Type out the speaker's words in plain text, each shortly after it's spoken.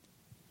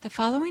The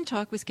following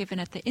talk was given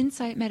at the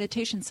Insight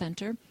Meditation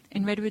Center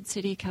in Redwood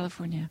City,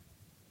 California.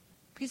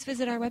 Please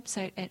visit our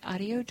website at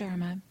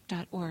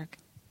audiodharma.org.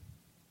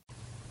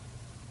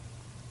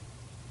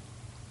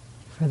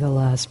 For the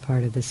last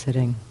part of the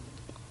sitting,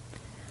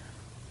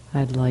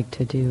 I'd like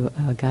to do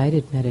a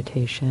guided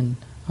meditation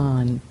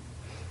on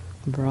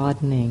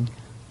broadening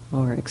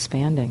or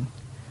expanding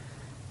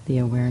the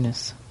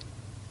awareness.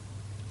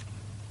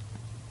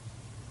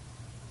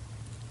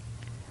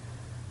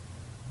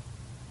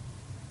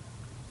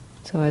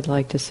 So I'd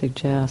like to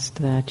suggest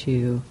that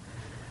you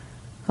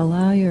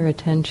allow your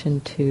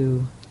attention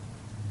to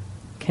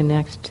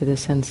connect to the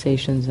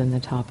sensations in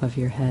the top of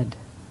your head,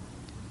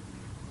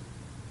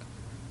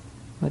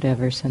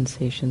 whatever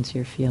sensations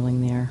you're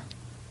feeling there.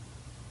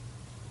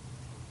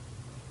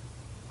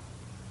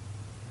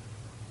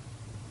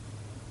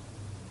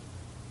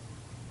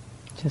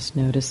 Just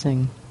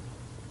noticing,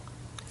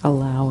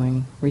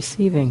 allowing,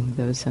 receiving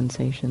those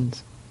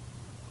sensations.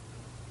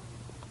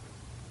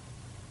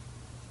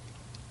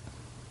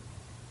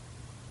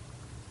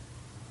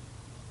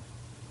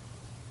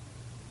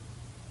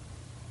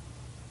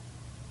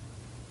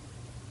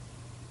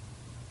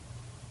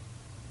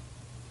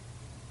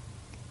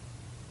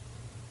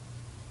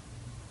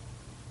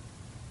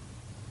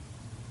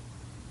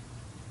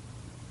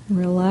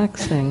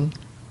 Relaxing.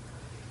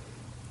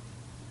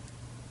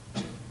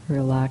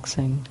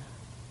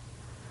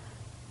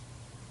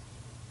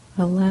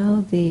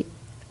 Allow the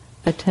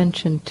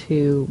attention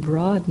to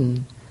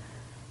broaden,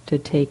 to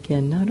take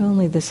in not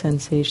only the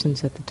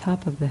sensations at the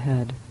top of the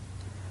head,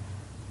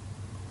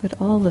 but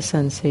all the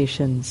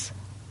sensations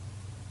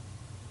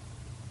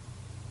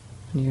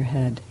in your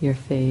head, your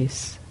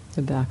face,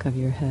 the back of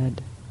your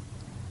head,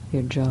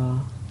 your jaw,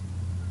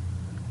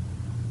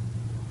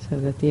 so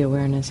that the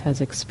awareness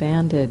has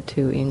expanded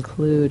to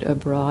include a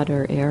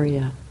broader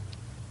area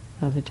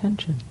of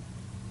attention.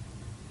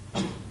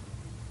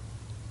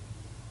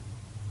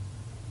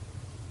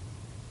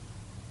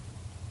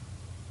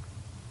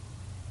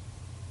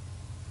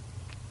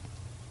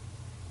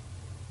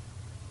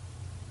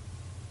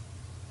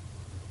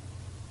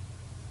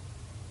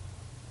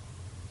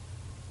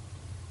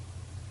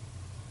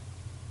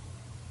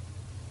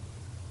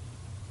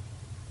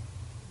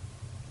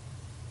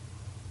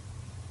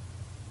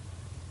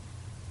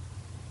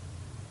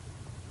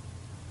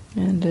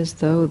 And as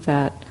though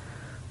that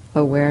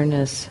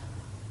awareness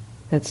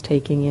that's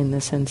taking in the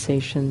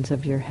sensations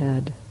of your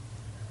head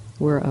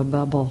were a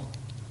bubble,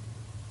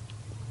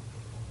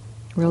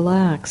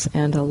 relax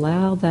and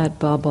allow that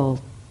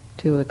bubble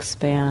to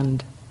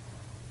expand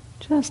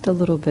just a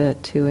little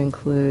bit to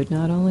include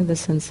not only the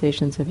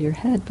sensations of your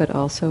head but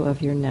also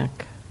of your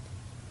neck.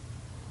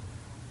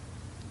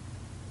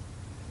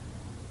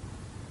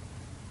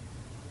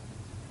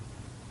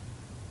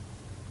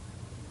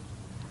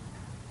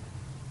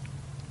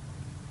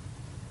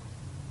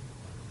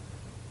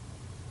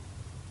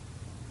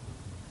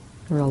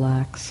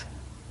 Relax.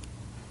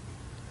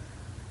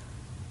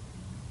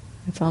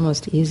 It's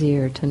almost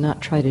easier to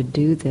not try to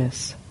do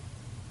this,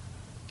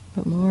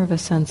 but more of a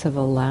sense of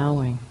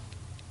allowing,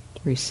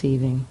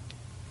 receiving.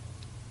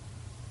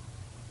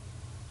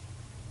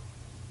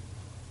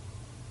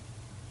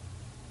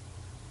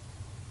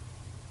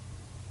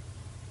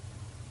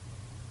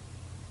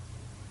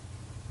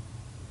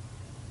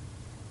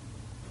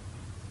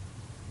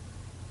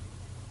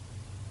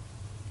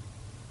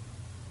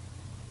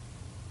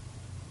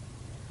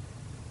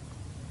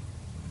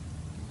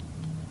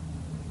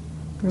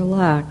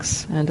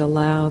 Relax and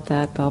allow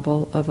that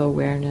bubble of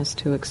awareness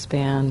to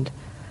expand,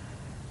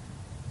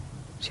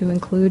 to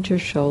include your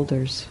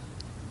shoulders.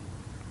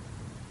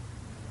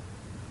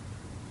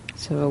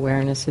 So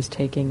awareness is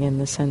taking in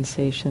the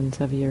sensations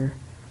of your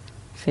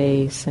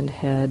face and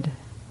head,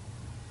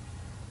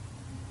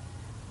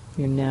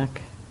 your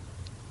neck,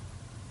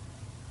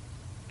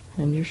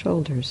 and your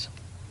shoulders.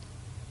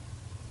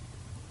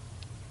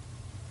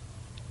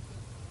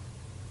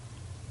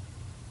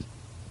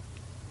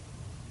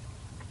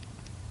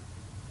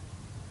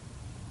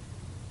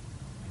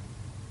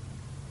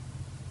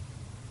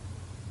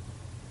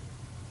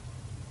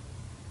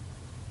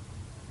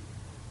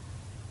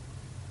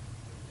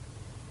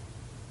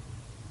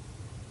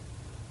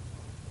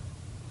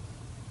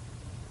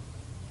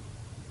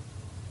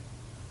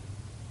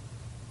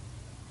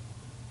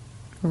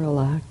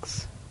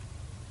 Relax.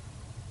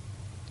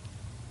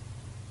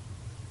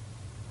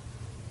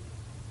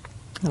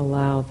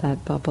 Allow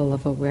that bubble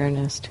of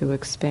awareness to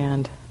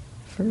expand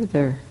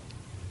further,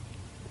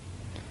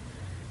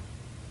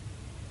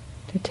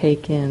 to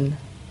take in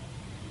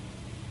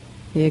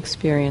the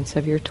experience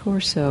of your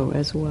torso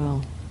as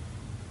well.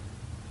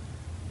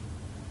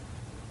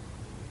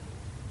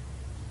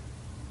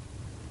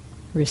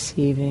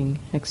 Receiving,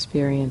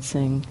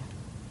 experiencing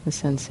the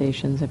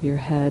sensations of your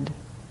head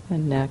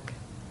and neck,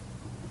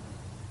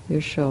 your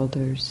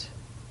shoulders,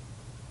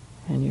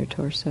 and your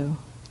torso.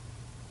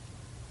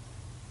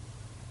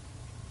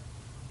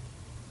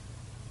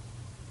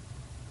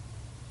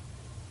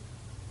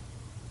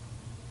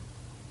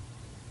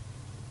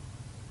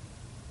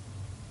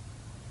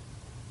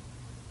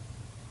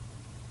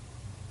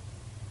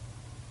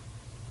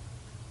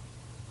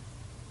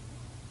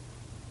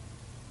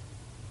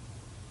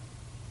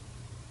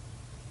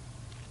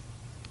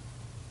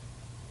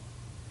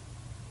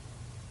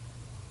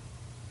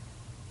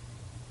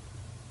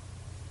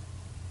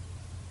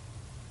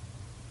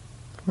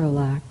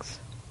 relax.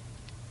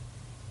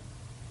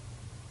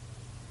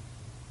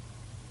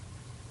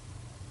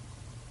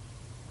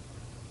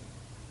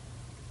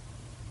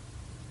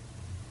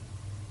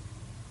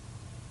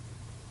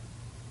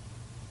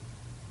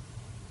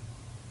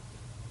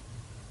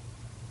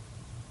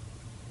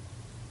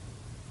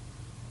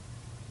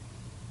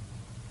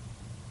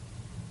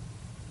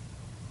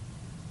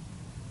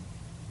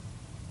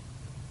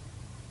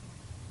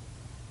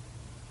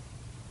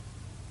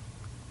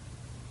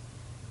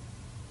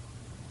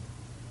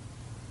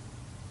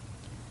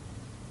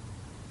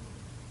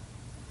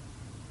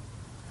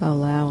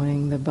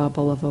 Allowing the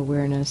bubble of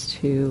awareness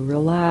to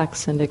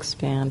relax and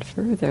expand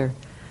further,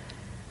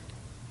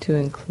 to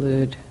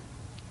include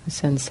the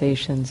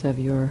sensations of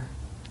your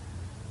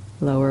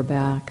lower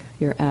back,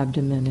 your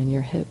abdomen, and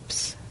your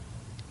hips.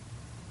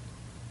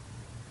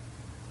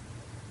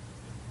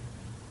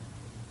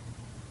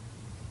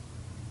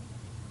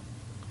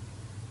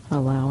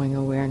 Allowing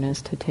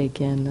awareness to take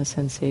in the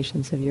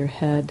sensations of your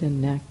head and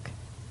neck,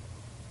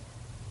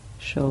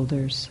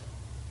 shoulders,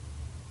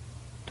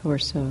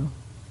 torso,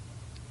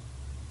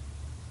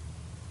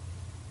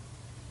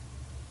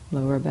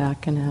 lower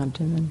back and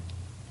abdomen,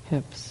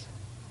 hips.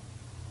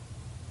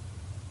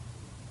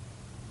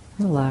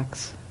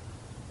 Relax.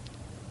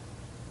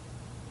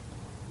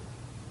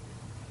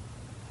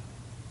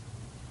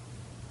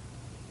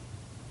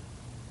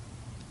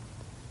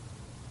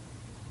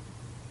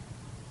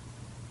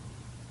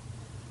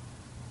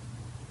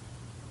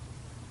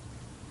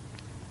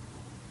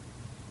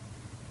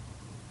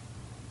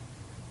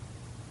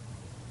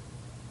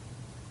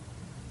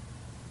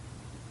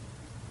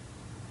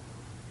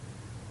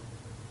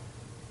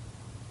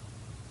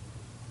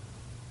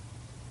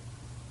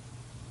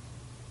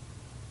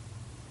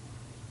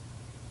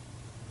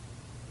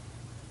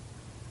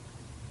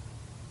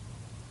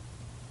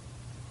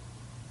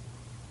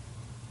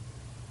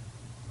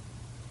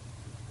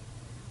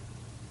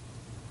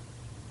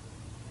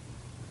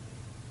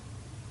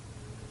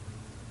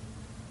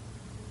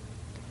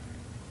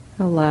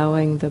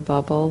 Allowing the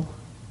bubble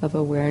of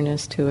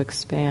awareness to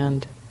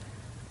expand,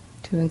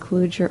 to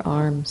include your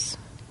arms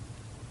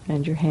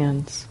and your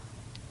hands.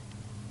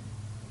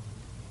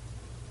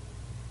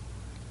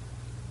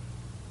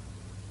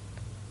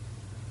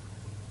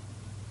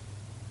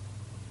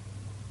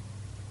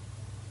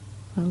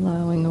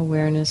 Allowing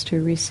awareness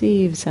to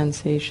receive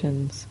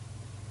sensations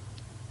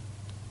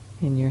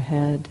in your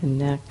head and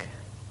neck,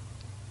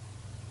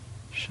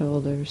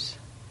 shoulders,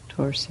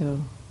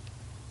 torso,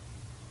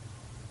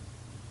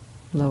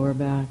 lower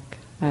back,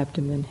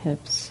 abdomen,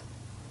 hips,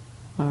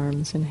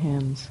 arms and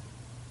hands.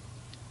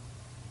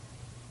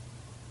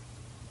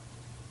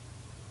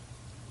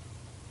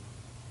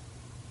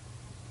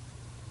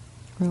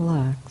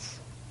 Relax.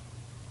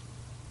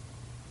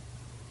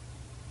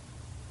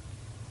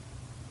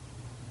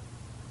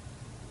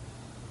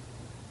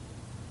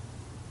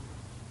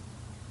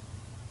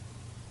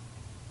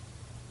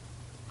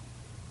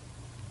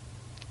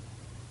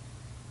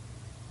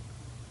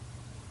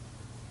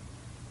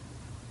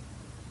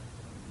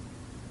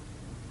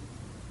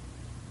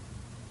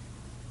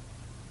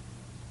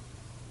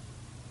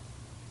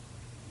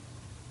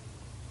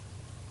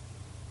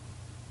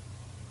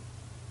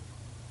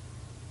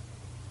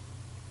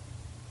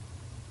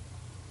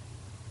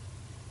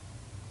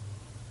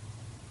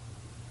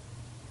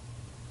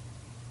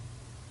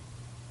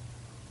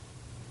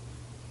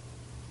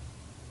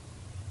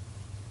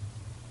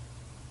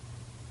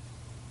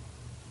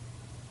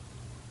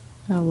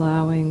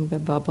 Allowing the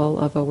bubble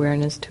of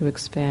awareness to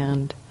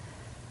expand,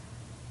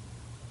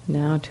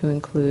 now to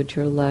include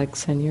your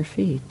legs and your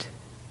feet.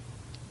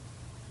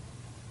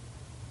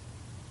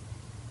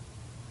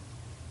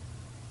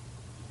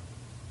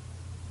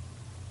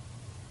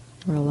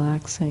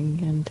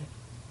 Relaxing and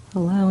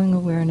allowing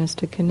awareness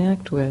to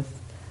connect with,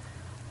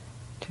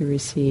 to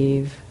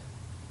receive,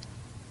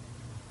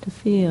 to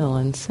feel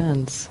and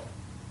sense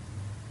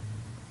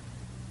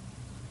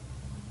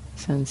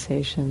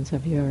sensations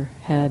of your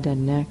head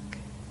and neck,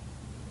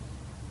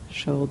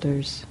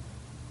 shoulders,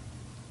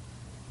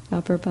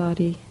 upper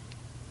body,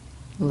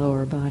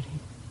 lower body.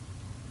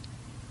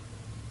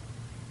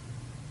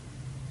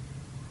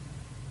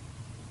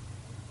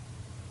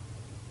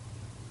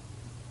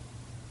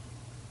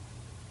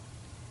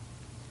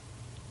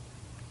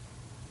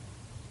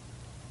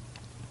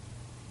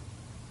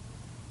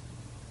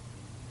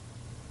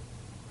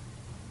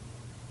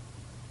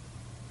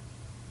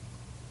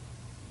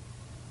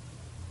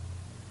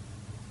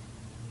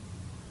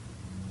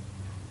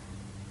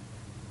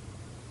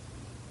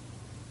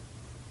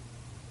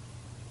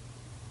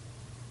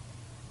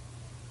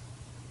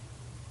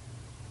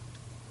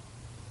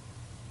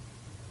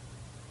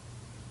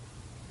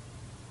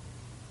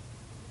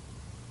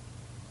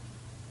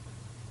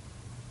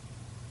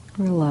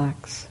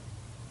 Relax.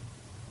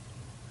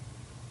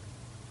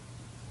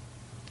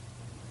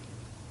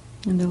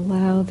 And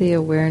allow the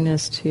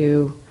awareness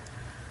to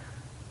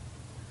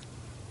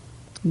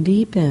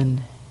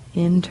deepen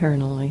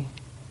internally,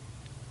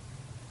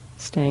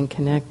 staying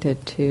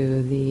connected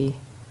to the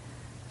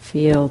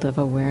field of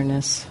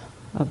awareness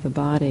of the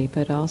body,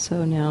 but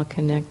also now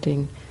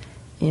connecting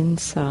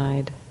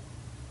inside,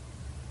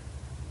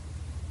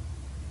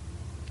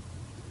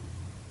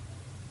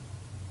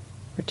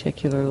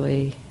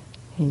 particularly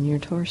in your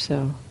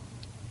torso.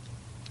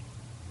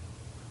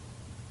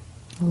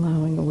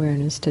 Allowing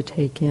awareness to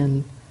take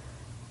in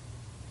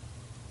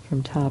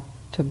from top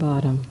to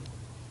bottom,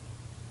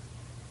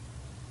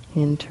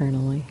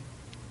 internally,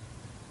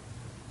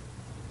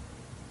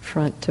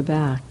 front to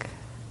back,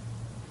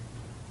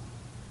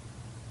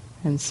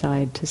 and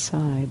side to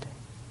side.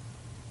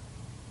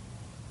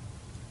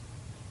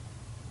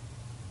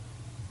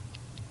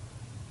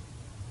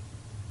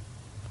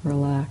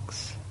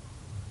 Relax.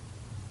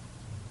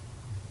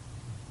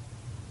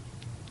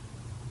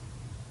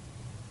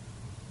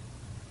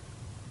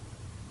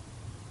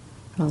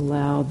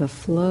 Allow the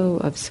flow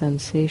of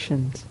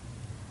sensations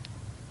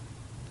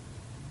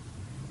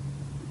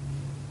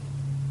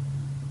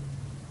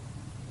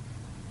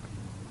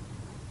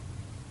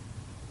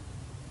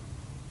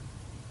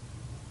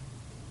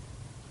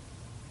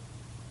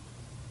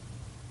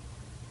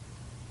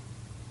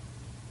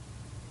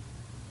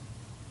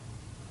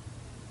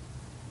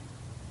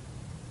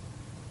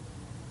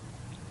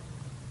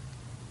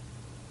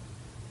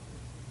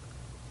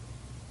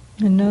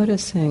and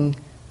noticing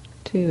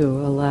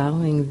too,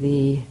 allowing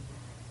the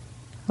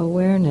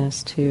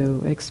awareness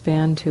to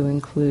expand to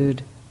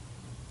include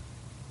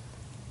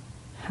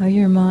how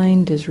your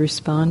mind is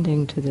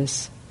responding to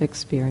this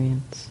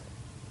experience.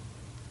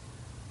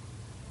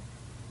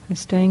 By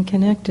staying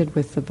connected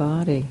with the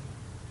body,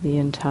 the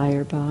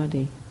entire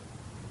body.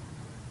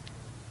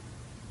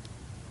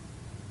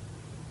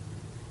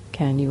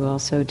 Can you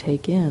also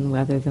take in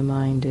whether the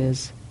mind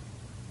is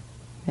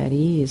at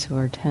ease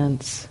or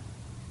tense,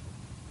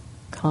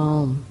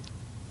 calm,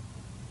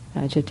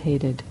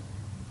 agitated,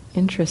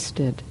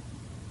 interested,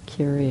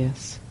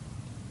 curious?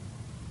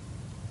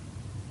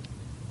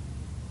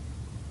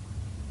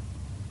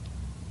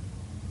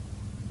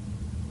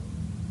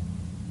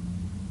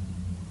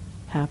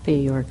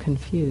 Happy or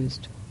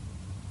confused,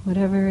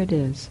 whatever it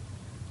is.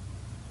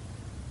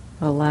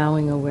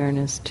 Allowing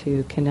awareness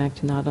to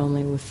connect not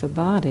only with the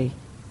body,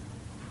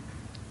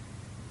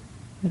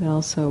 but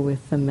also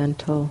with the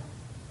mental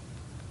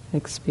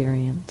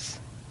experience.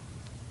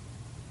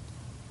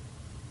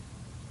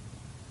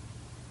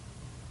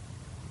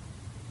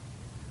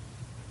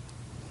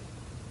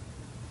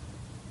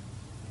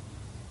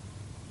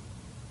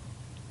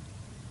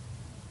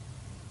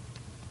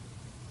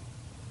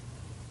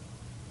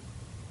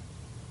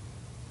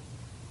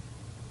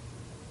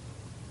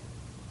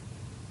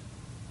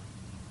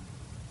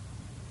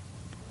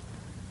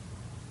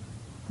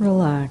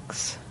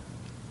 Relax.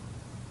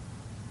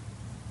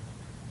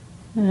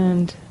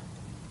 And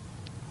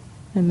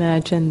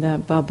imagine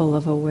that bubble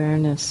of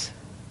awareness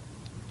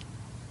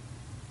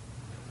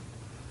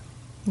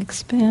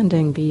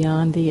expanding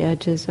beyond the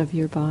edges of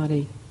your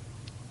body,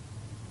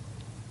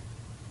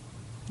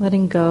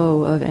 letting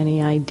go of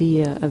any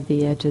idea of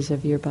the edges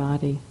of your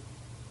body.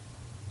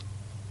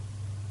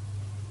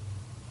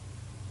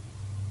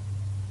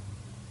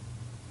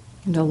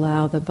 And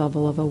allow the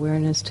bubble of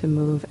awareness to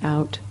move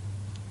out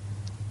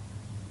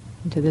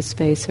into the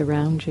space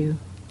around you.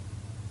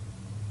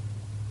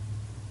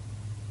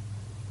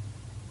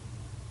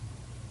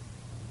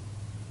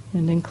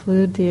 And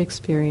include the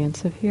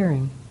experience of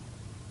hearing.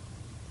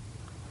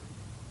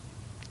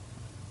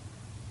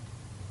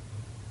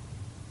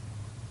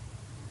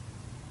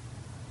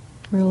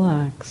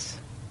 Relax,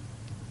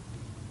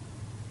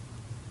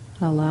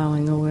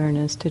 allowing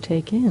awareness to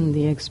take in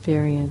the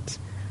experience,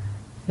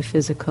 the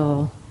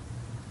physical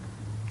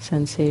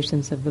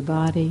sensations of the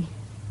body,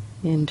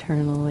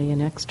 internally and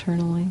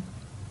externally,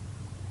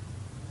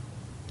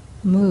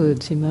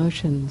 moods,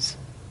 emotions,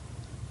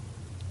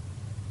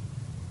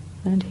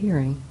 and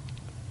hearing.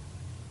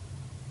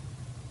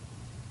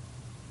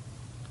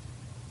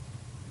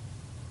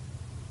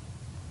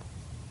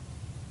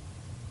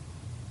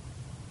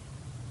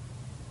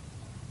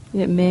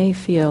 It may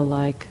feel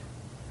like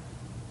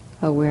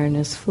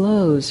awareness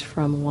flows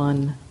from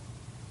one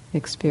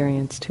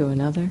experience to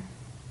another.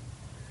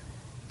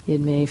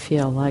 It may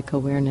feel like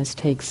awareness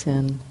takes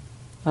in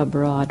a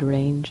broad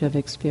range of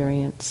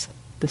experience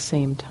at the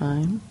same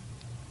time.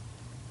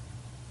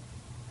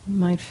 It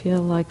might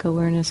feel like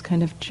awareness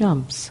kind of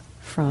jumps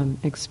from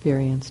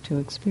experience to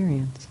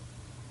experience.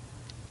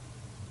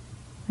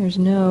 There's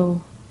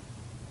no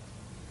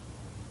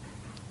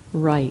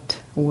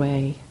right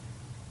way.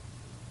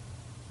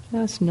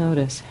 Just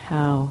notice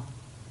how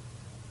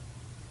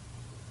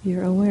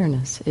your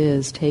awareness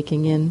is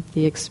taking in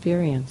the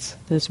experience,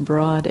 this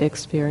broad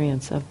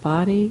experience of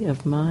body,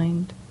 of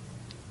mind,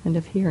 and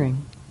of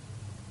hearing.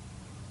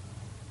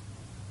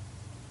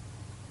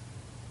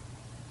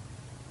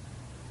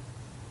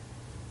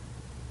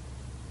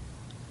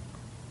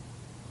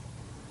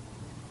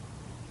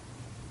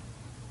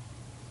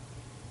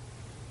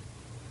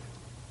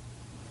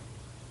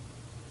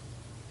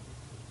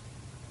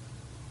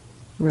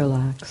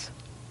 Relax.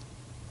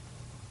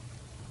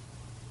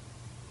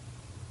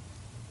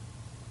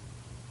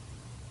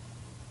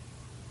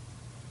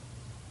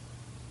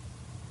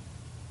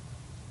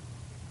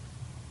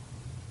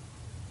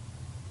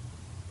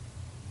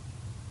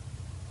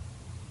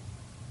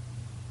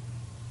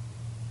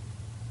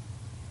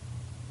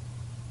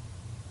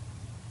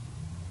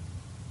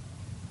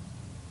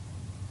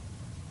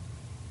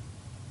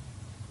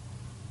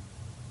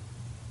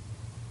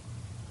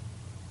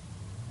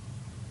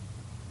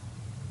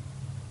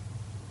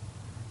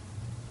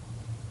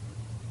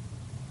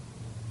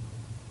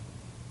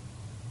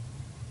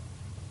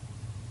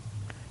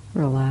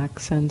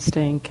 Relax and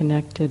staying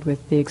connected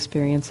with the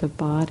experience of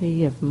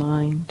body, of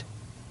mind,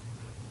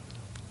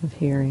 of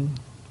hearing.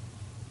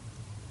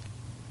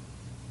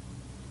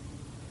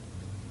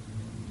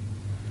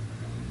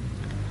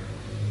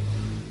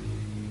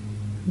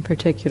 And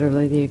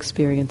particularly the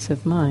experience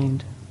of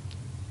mind.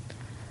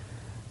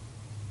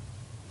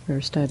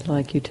 First, I'd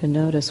like you to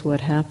notice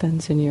what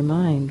happens in your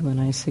mind when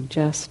I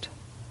suggest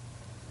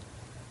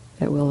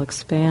that we'll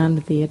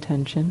expand the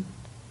attention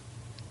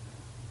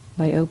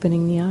by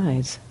opening the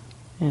eyes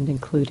and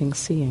including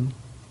seeing.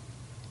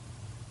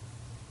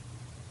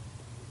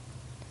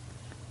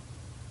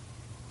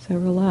 So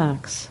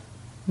relax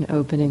and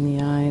opening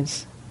the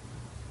eyes,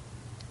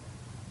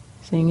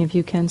 seeing if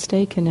you can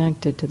stay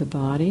connected to the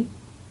body,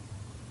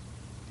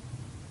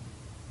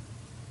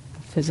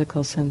 the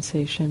physical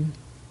sensation,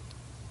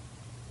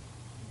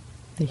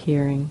 the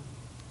hearing,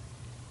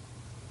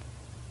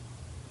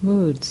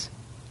 moods,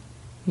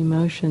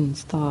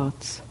 emotions,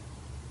 thoughts,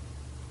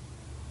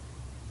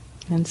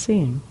 and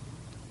seeing.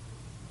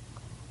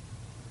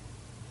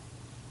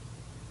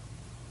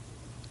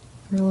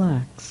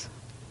 Relax.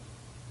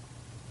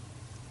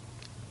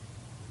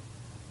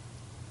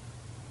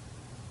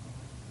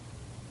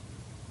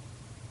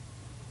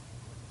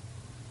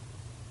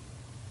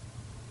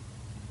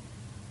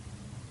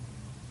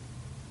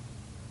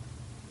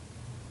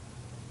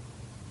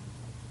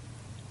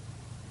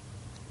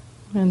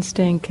 And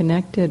staying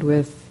connected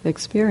with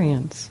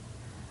experience,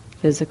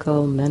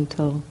 physical,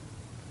 mental,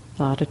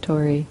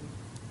 auditory.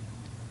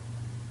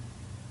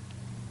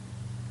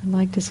 I'd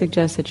like to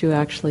suggest that you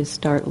actually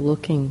start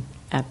looking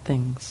at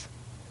things,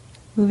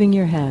 moving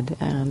your head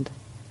and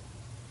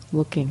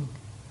looking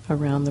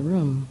around the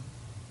room,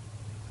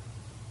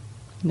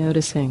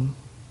 noticing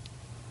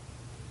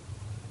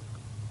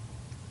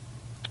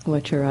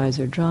what your eyes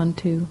are drawn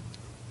to,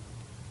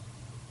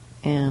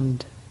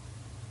 and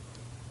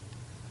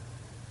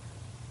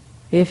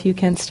if you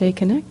can stay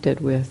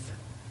connected with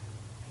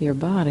your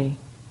body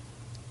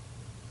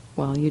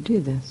while you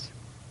do this,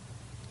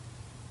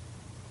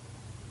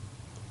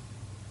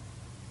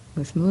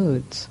 with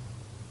moods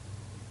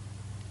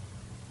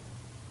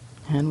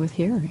and with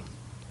hearing.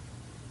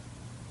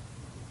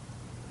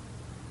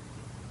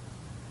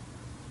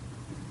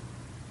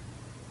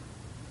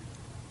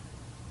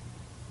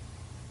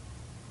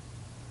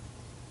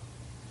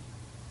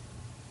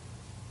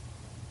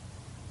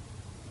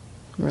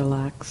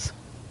 Relax.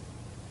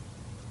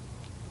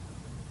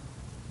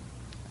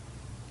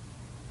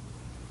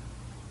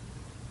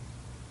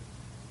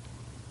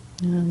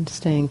 And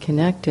staying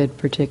connected,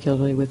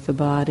 particularly with the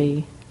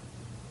body.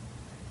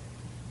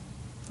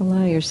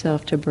 Allow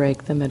yourself to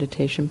break the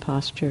meditation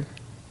posture.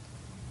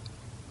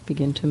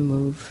 Begin to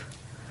move.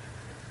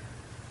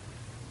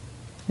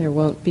 There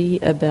won't be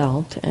a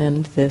bell to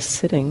end this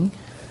sitting,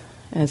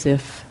 as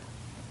if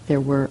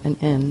there were an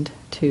end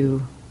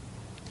to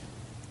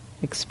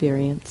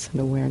experience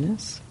and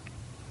awareness.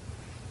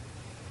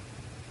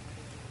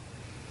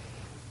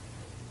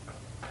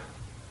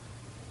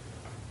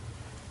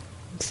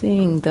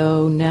 Seeing,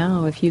 though,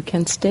 now if you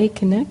can stay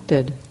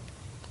connected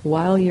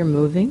while you're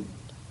moving,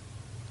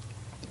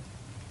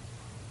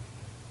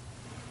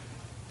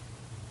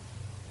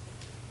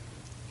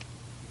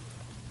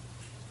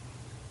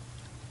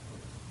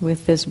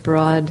 with this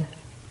broad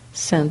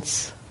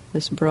sense,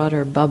 this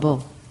broader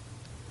bubble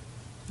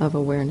of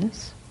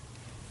awareness.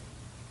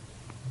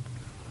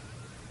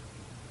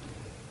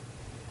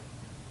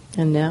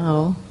 And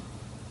now,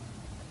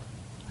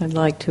 I'd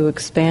like to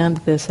expand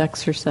this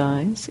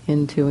exercise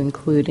into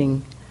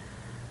including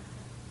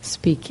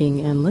speaking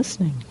and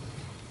listening.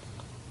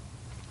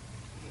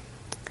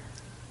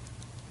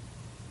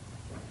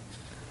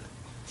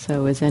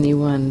 So is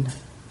anyone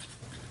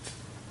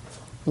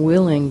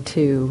willing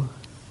to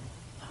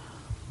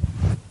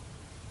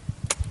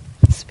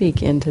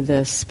speak into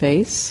this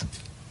space?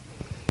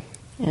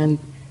 And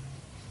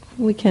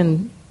we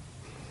can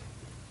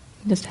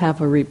just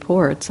have our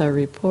reports,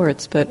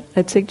 but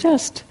I'd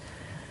suggest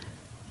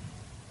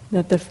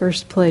that the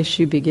first place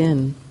you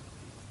begin,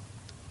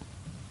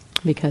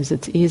 because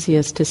it's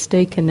easiest to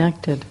stay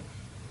connected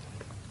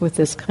with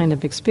this kind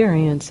of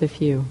experience if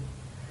you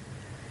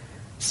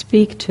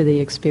speak to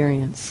the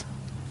experience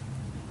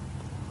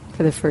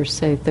for the first,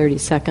 say, 30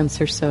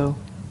 seconds or so.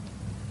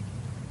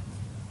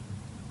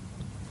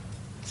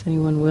 Is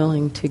anyone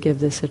willing to give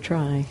this a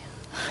try?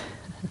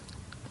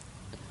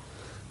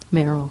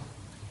 Meryl.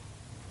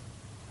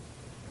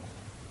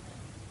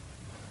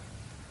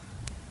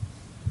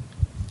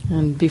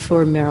 And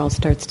before Meryl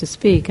starts to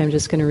speak, I'm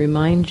just going to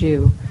remind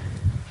you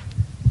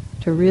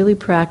to really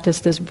practice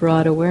this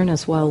broad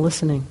awareness while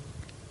listening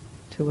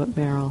to what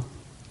Meryl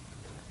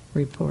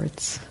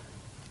reports.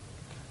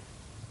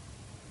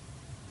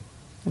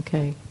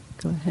 Okay,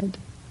 go ahead.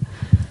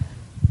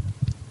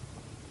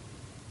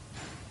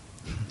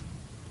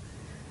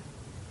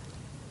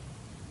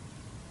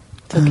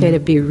 It's okay to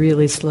be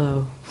really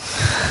slow.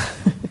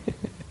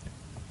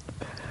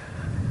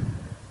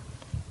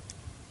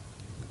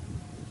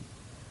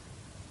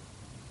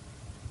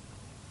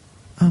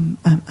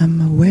 I'm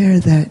aware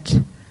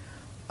that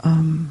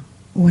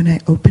when I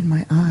open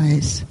my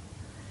eyes,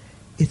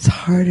 it's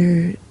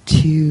harder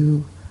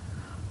to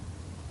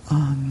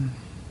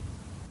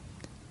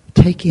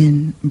take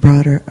in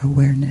broader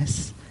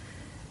awareness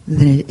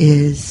than it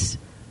is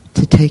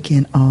to take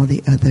in all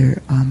the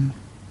other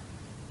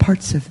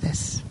parts of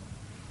this.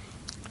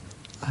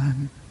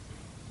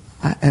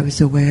 I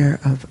was aware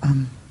of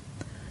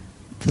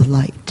the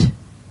light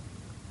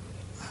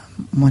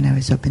when I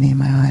was opening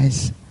my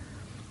eyes,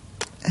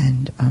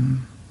 and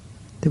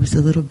there was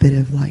a little bit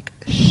of like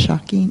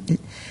shocking.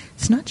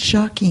 It's not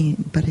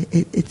shocking, but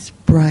it's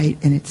bright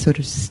and it's sort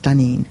of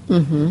stunning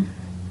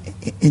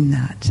in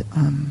that.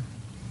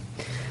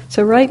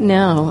 So right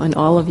now, and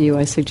all of you,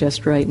 I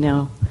suggest right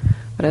now,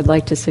 what I'd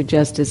like to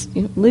suggest is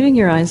leaving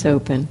your eyes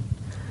open,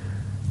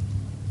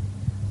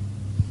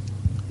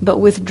 but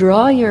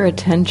withdraw your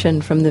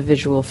attention from the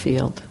visual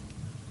field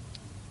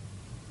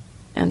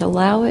and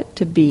allow it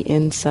to be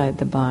inside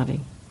the body.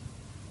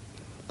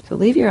 So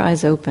leave your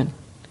eyes open,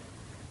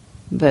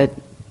 but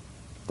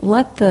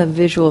let the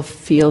visual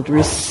field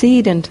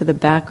recede into the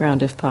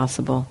background if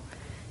possible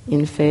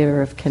in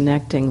favor of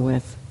connecting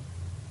with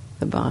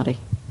the body.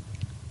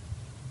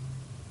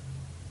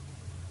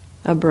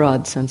 A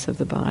broad sense of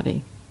the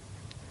body.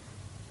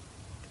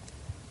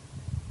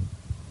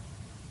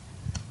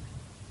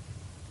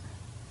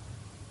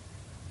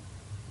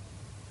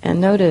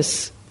 And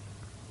notice,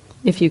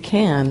 if you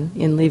can,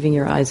 in leaving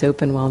your eyes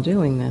open while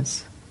doing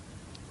this,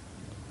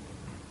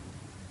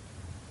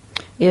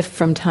 if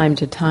from time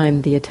to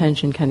time the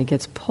attention kind of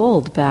gets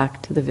pulled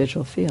back to the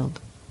visual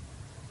field.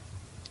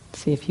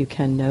 See if you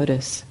can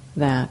notice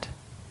that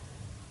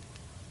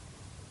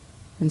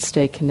and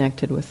stay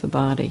connected with the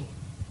body.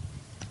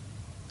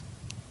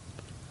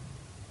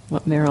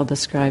 What Meryl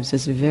describes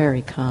is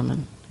very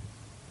common.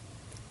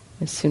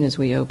 As soon as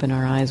we open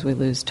our eyes, we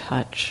lose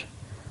touch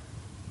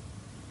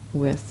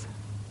with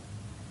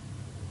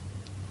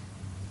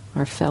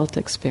our felt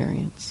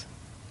experience.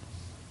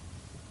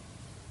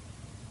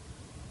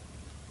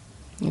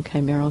 Okay,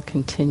 Meryl,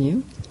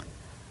 continue.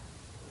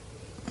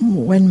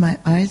 When my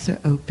eyes are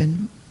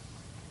open,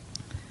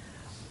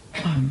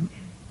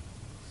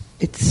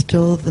 it's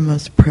still the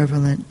most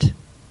prevalent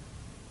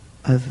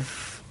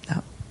of.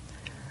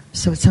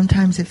 So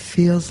sometimes it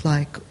feels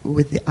like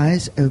with the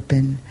eyes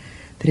open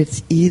that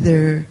it's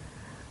either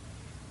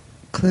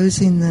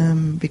closing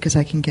them because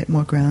I can get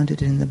more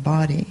grounded in the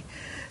body,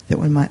 that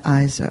when my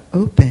eyes are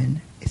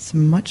open, it's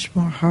much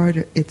more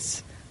harder.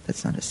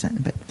 That's not a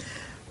sentence, but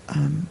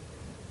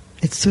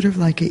it's sort of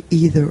like an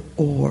either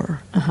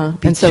or.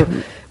 And so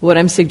what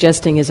I'm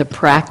suggesting is a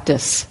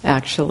practice,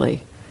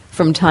 actually,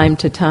 from time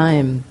to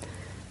time,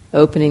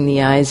 opening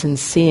the eyes and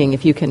seeing.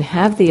 If you can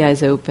have the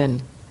eyes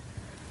open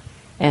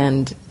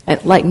and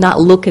like not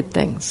look at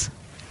things,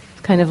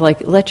 kind of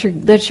like let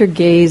your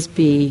gaze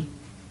be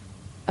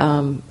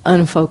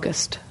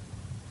unfocused.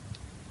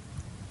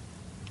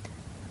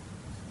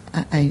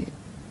 And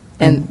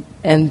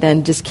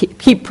then just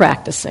keep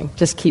practicing.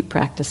 Just keep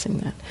practicing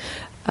that.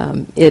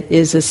 It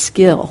is a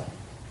skill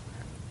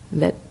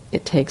that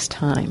it takes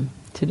time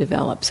to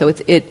develop. So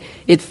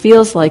it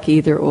feels like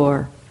either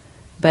or,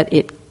 but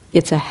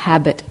it's a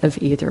habit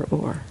of either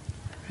or.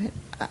 Right.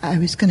 I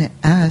was going to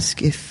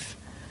ask if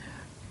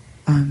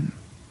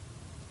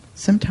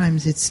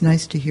sometimes it's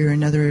nice to hear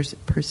another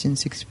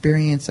person's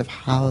experience of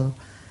how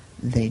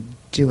they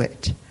do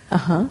it.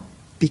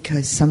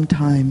 Because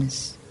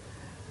sometimes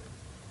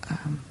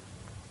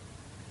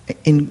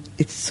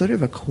it's sort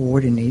of a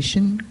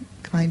coordination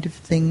kind of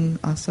thing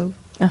also.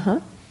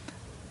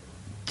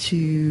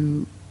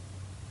 To,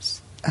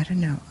 I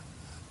don't know.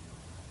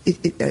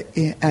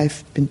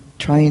 I've been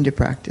trying to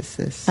practice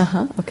this.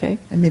 Okay.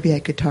 And maybe I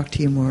could talk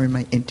to you more in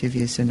my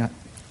interviews and not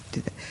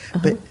do that.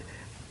 But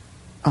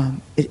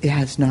it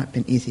has not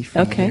been easy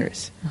for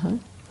years.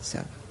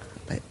 So,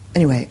 but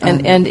anyway.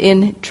 And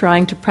in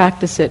trying to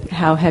practice it,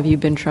 how have you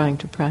been trying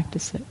to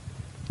practice it?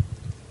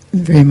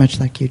 Very much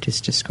like you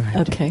just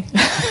described. Okay.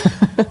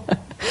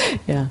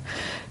 Yeah.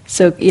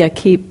 So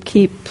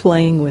keep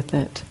playing with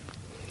it.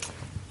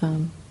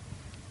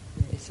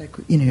 It's like,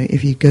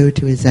 if you go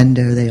to a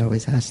Zendo, they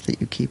always ask that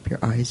you keep your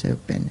eyes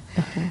open.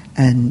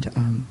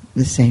 And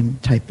the same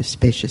type of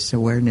spacious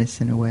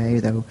awareness in a way,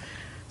 though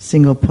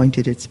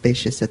single-pointed, it's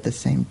spacious at the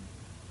same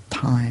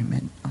time.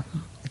 And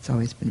it's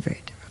always been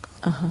very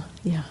difficult.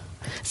 Yeah.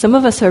 Some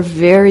of us are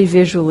very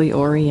visually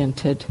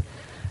oriented.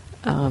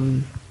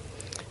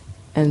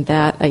 And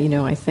that,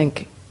 I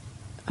think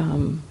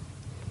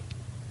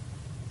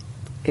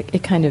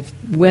it kind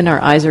of, when our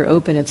eyes are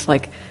open, it's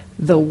like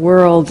the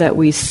world that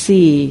we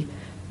see,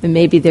 and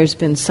maybe there's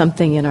been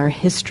something in our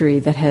history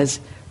that has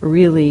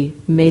really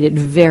made it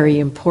very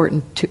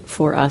important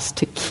for us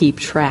to keep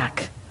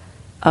track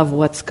of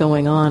what's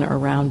going on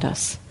around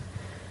us.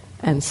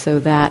 And so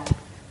that,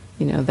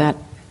 that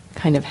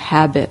kind of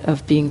habit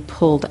of being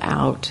pulled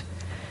out,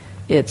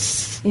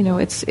 it's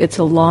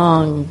a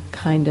long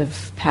kind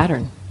of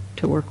pattern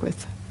to work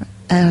with.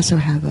 I also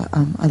have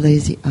a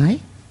lazy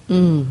eye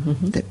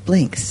that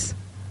blinks.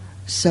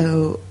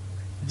 So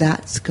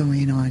that's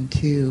going on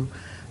too.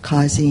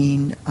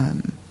 causing,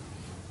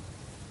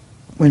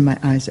 when my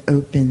eyes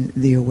open,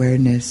 the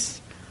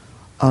awareness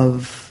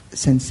of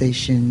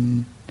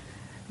sensation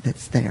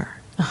that's there.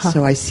 Uh-huh.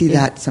 So I see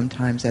Yeah. that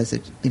sometimes as a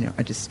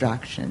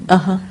distraction.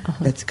 Uh-huh.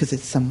 Uh-huh. That's because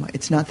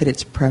it's not that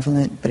it's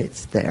prevalent, but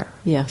it's there.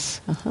 Yes.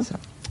 Uh-huh. So,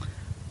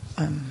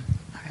 all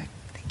right,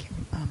 thank you.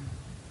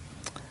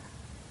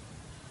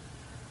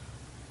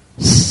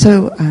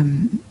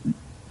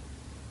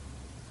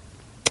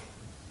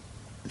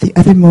 The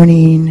other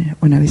morning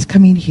when I was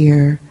coming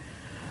here,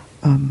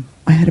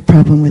 I had a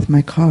problem with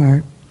my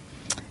car,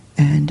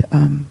 and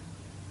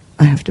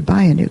I have to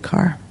buy a new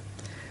car.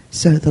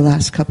 So the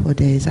last couple of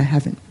days I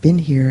haven't been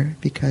here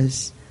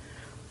because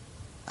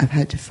I've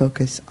had to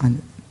focus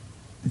on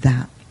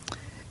that.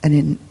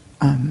 And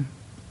I'm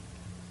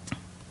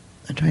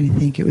trying to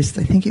think. I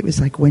think it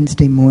was like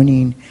Wednesday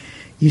morning.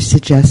 You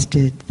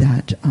suggested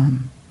that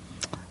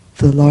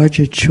the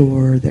larger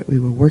chore that we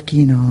were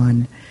working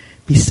on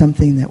be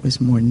something that was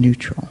more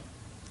neutral.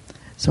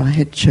 So I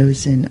had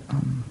chosen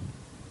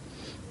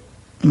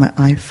my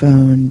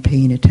iPhone,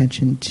 paying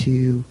attention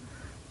to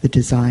the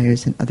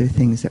desires and other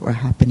things that were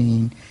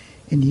happening,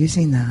 and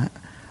using that.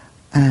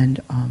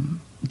 And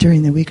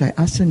during the week, I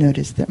also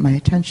noticed that my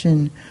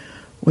attention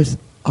was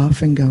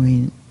often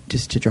going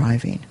just to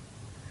driving.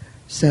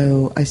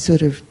 So I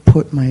sort of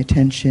put my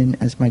attention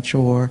as my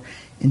chore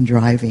in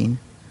driving,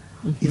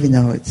 even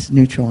though it's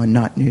neutral and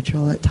not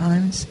neutral at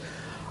times.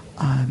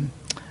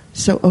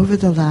 So over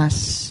the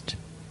last,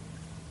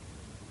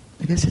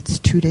 I guess it's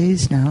 2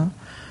 days now,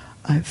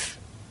 I've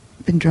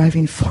been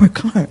driving 4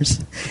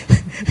 cars,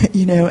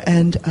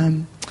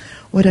 and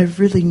what I've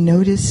really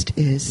noticed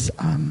is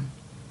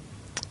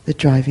that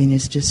driving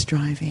is just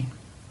driving.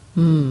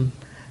 And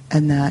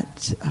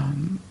that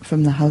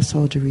from the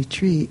household to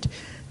retreat,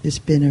 there's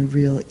been a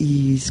real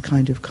ease,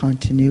 kind of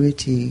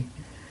continuity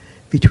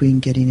between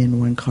getting in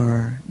one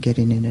car,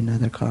 getting in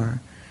another car,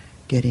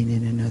 getting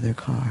in another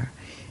car,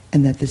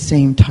 and that the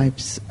same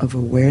types of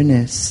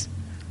awareness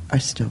are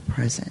still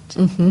present.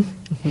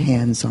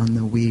 Hands on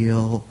the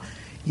wheel,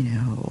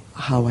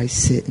 how I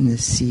sit in the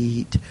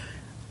seat,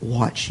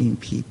 watching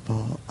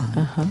people.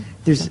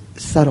 There's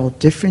subtle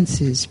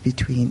differences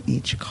between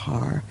each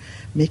car,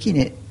 making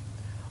it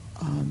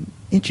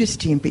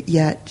interesting, but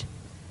yet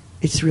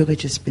it's really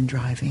just been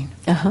driving.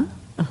 And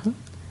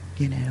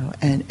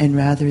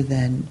rather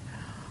than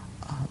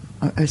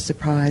a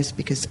surprise,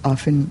 because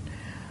often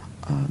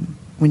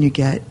when you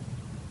get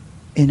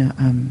in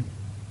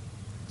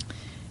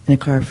a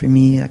car, for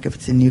me, like if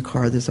it's a new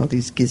car, there's all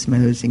these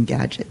gizmos and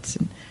gadgets,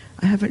 and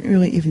I haven't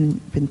really even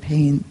been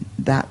paying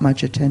that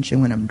much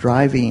attention when I'm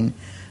driving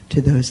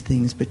to those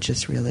things, but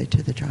just really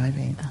to the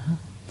driving.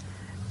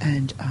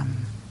 And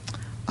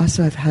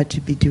also I've had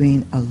to be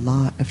doing a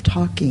lot of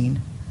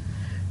talking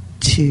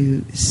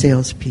to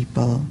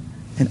salespeople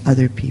and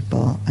other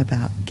people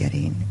about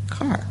getting a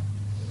car.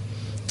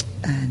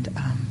 And,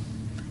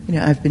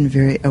 I've been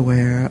very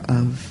aware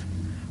of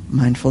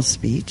mindful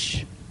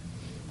speech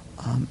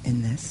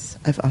in this.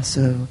 I've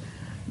also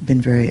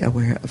been very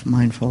aware of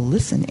mindful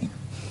listening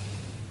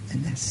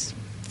in this.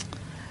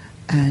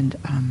 And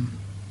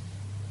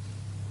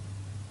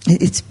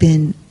it's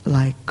been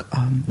like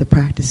the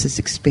practice has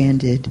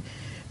expanded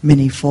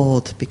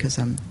many-fold because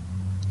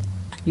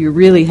You're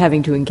really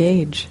having to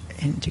engage.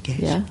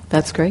 Engaged. Yeah,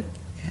 that's great.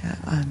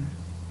 Yeah.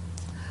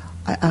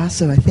 I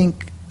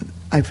think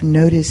I've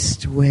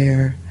noticed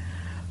where,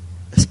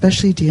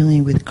 especially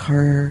dealing with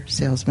car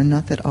salesmen,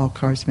 not that all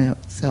car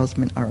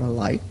salesmen are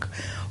alike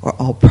or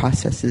all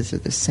processes are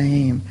the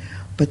same,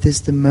 but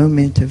there's the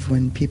moment of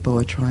when people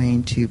are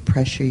trying to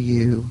pressure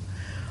you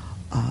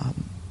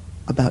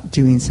about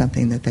doing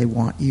something that they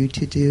want you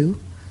to do,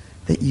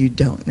 that you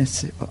don't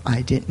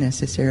I didn't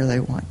necessarily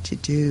want to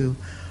do,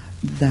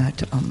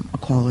 that a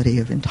quality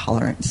of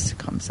intolerance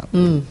comes up.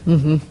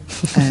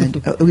 And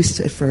at least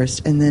at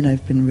first, and then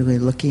I've been really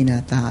looking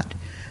at that,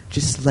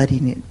 just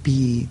letting it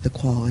be the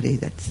quality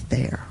that's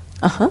there.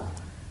 And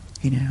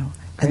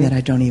that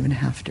I don't even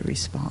have to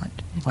respond.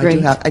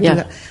 Great.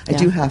 I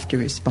do have to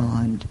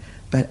respond,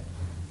 but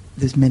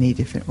there's many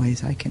different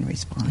ways I can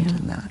respond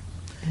in that.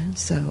 Yeah.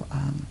 So,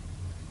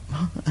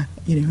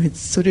 it's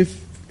sort of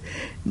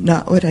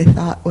not what I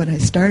thought when I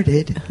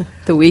started.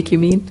 The week, you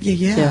mean?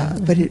 Yeah.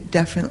 But it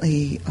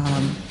definitely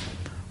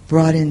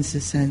broadens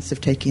the sense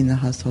of taking the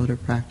householder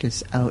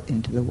practice out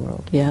into the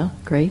world. Yeah,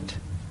 great.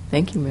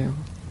 Thank you, Meryl.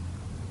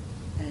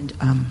 And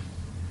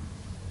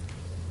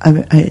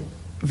I'm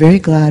very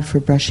glad for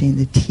brushing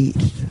the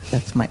teeth.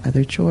 That's my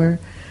other chore.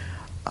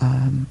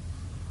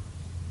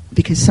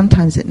 Because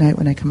sometimes at night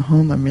when I come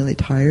home, I'm really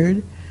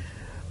tired.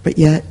 But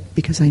yet,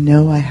 because I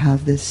know I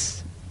have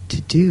this to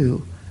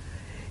do,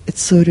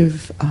 it's sort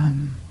of,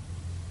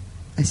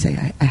 I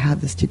say, I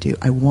have this to do.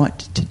 I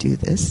want to do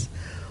this.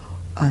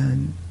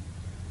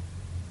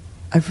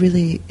 I've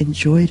really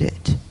enjoyed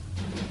it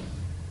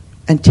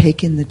and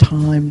taken the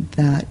time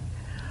that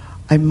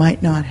I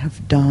might not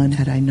have done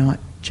had I not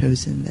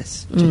chosen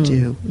this to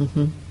do.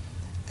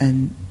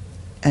 And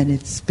and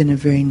it's been a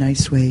very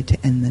nice way to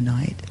end the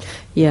night.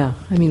 Yeah,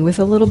 I mean, with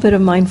a little bit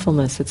of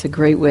mindfulness, it's a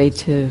great way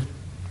to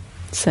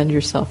send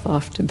yourself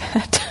off to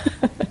bed.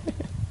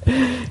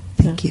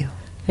 Thank you.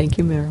 Thank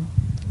you, Meryl.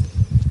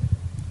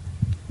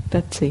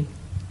 Betsy.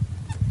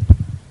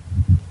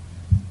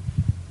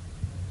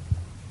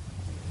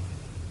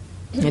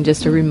 And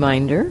just a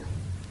reminder,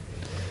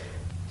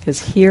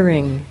 because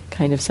hearing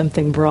kind of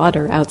something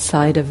broader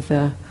outside of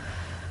the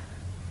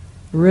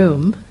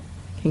room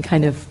can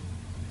kind of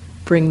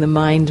bring the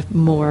mind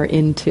more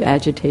into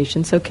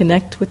agitation. So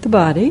connect with the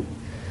body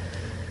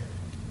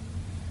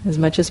as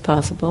much as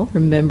possible,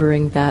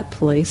 remembering that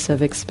place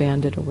of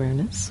expanded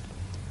awareness.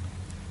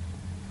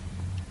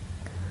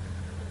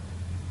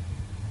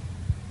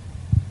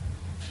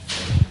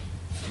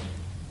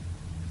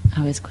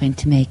 I was going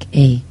to make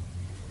a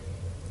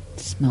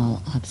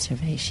small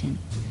observation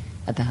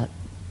about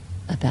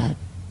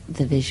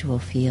the visual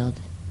field.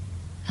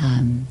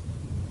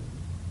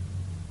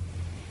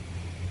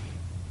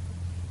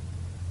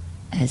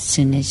 As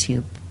soon as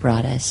you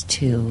brought us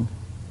to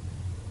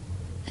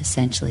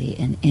essentially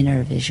an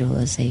inner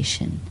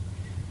visualization,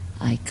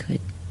 I could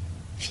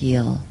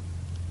feel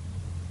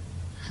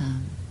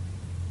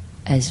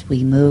as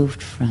we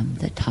moved from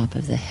the top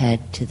of the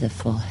head to the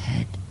full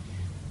head,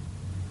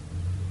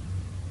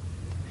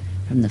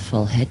 from the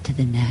full head to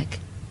the neck,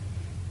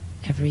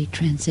 every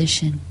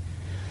transition,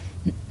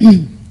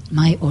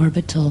 my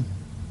orbital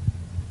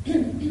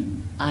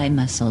eye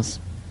muscles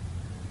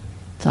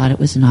thought it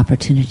was an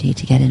opportunity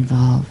to get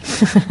involved.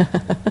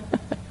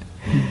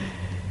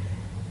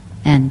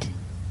 And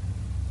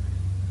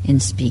in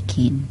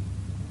speaking,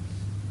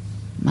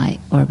 my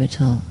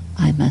orbital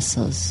eye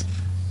muscles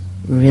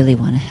really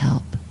want to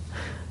help.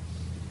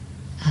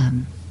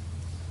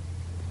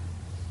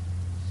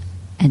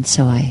 And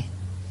so I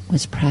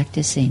was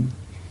practicing,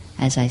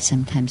 as I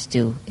sometimes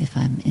do if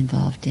I'm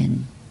involved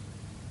in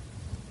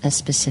a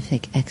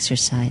specific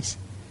exercise,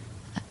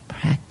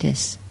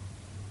 practice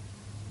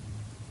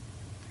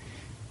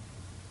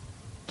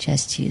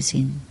just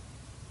using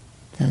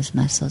those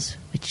muscles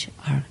which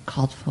are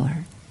called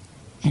for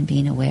and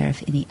being aware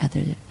if any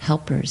other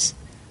helpers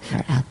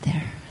are out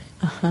there.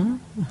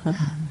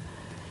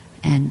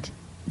 And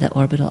the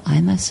orbital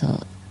eye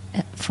muscle,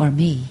 for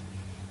me,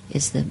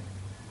 is the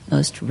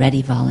most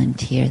ready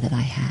volunteer that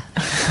I have.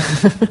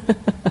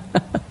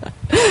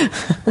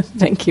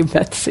 Thank you,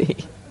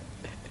 Betsy.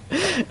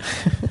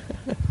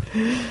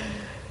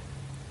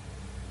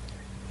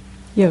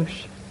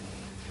 Yosh.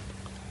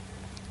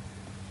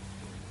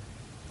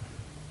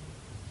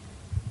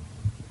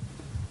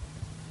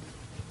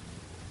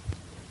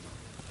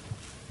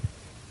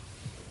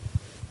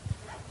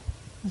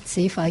 Let's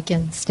see if I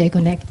can stay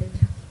connected.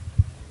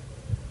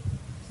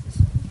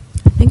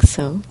 I think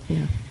so,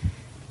 yeah.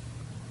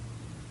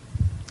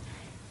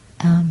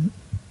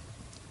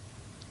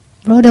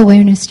 Broad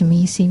awareness to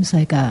me seems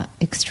like a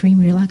extreme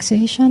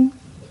relaxation.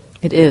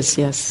 It is,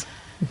 yes.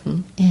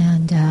 Mm-hmm.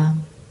 And at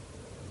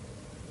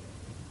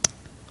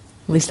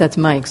least that's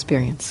my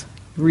experience.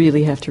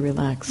 Really have to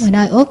relax. when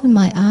I opened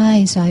my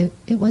eyes,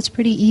 it was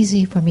pretty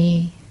easy for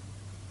me.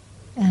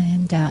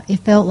 And it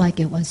felt like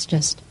it was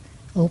just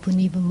open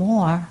even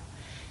more.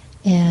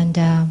 And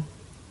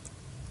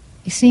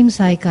it seems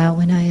like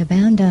when I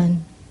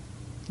abandon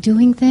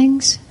doing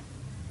things,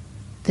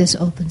 this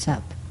opens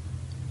up.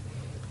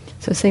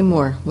 So say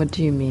more. What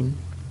do you mean?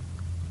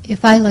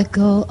 If I let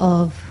go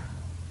of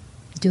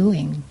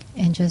doing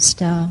and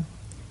just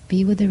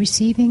be with the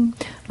receiving.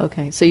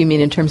 Okay, so you mean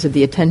in terms of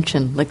the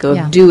attention, let go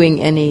Yeah. of doing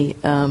any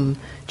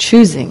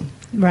choosing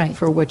Right.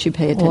 for what you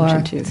pay attention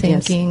or to.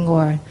 thinking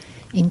or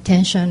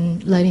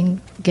intention,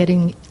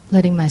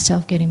 letting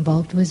myself get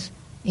involved with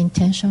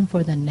intention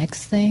for the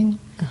next thing,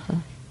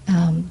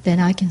 then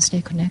I can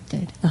stay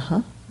connected.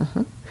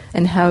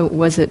 And how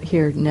was it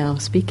here now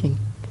speaking?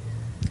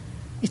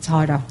 It's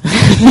harder.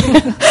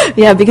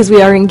 Yeah, because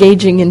we are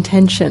engaging in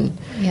tension.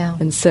 Yeah.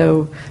 And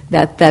so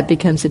that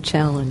becomes a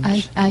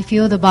challenge. I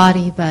feel the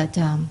body, but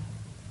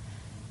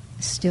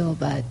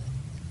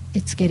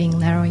it's getting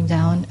narrowing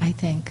down, I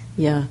think.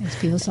 Yeah. It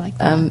feels like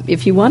that.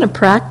 If you want to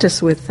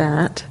practice with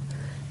that,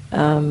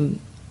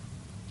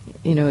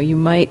 you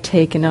might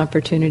take an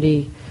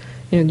opportunity,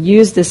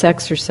 use this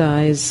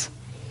exercise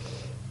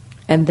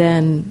and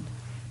then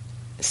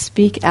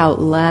speak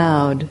out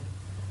loud.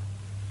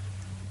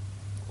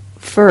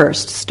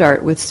 First,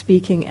 start with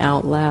speaking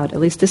out loud. At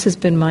least this has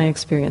been my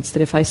experience,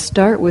 that if I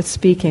start with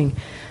speaking,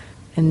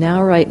 and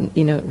now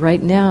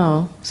right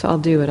now, so I'll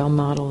do it, I'll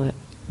model it.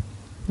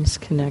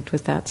 Just connect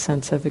with that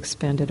sense of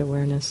expanded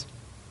awareness.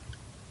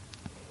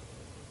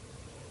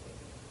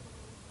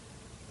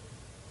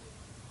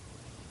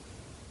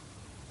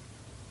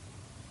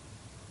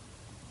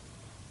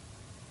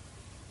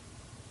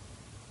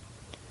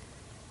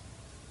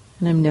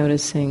 And I'm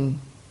noticing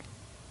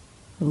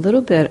a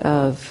little bit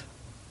of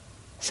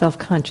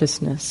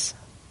self-consciousness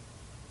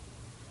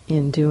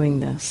in doing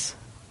this,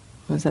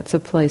 because that's a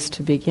place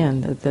to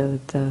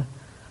begin.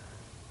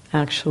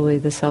 Actually,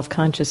 the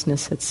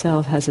self-consciousness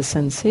itself has a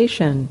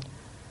sensation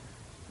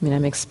I mean,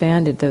 I'm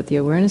expanded, the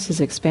awareness is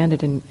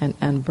expanded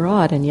and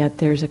broad, and yet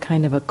there's a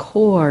kind of a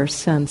core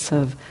sense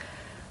of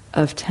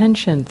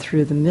tension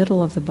through the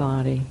middle of the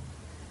body,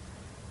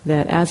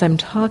 that as I'm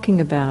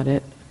talking about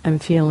it, I'm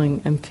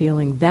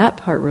feeling that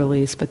part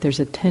release, but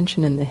there's a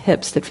tension in the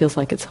hips that feels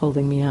like it's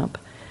holding me up.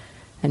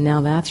 And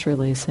now that's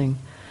releasing.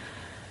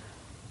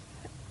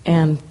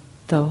 And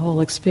the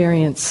whole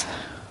experience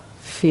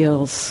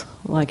feels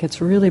like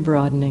it's really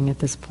broadening at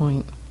this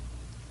point.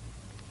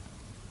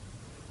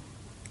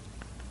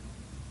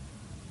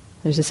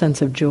 There's a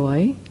sense of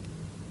joy,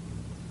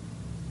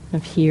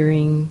 of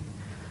hearing,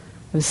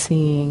 of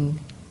seeing,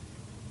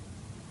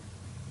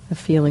 of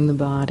feeling the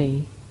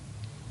body,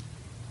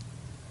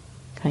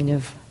 kind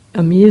of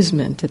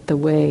amusement at the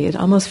way it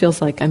almost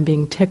feels like I'm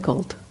being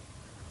tickled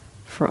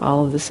for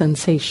all of the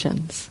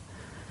sensations.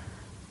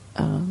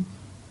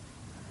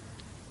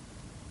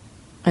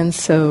 And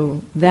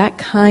so that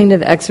kind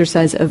of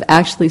exercise of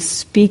actually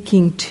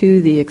speaking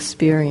to the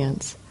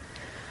experience.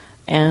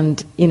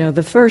 And,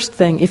 the first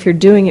thing, if you're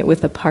doing it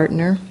with a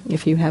partner,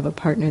 if you have a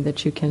partner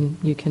that you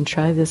can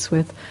try this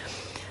with,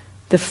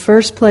 the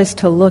first place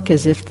to look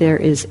is if there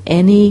is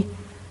any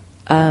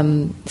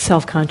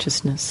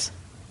self-consciousness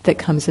that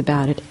comes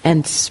about it,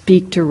 and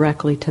speak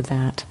directly to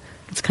that.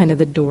 It's kind of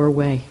the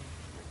doorway.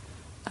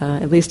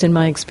 At least in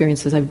my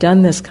experiences, I've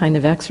done this kind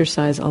of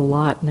exercise a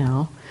lot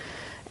now,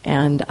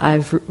 and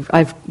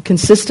I've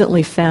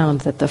consistently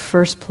found that the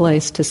first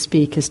place to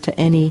speak is to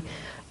any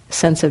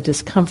sense of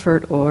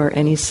discomfort or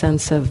any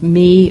sense of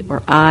me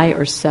or I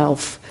or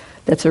self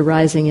that's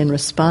arising in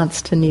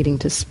response to needing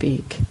to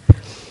speak.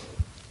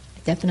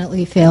 I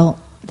definitely feel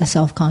the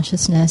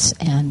self-consciousness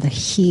and the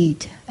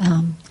heat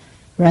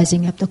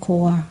rising up the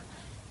core.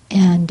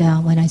 And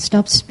when I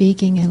stop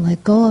speaking and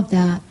let go of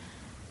that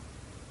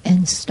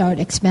and start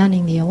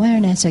expanding the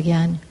awareness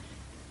again,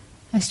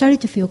 I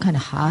started to feel kind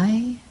of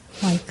high,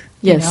 like,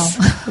 yes.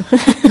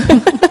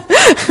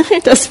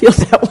 It does feel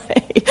that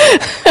way.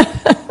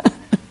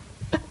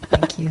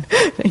 Thank you.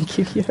 Thank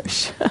you,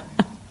 Yosh.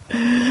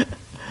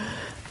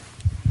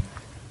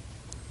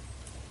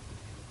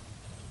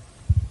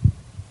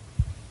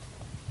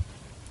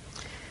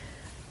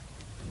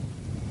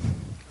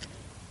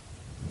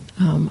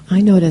 I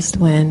noticed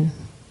when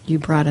you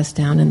brought us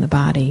down in the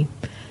body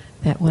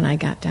that when I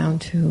got down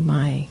to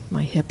my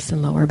hips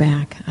and lower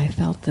back, I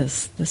felt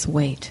this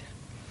weight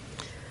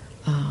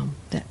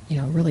that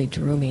really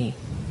drew me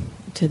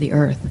to the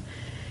earth.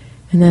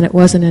 And then it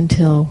wasn't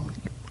until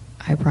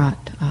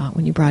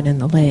when you brought in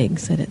the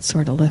legs that it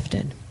sort of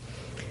lifted.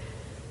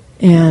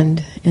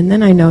 And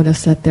then I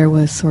noticed that there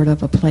was sort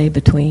of a play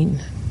between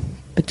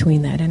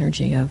that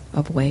energy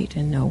of weight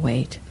and no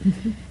weight.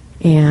 Mm-hmm.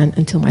 And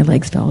until my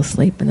legs fell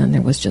asleep, and then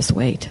there was just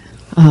weight.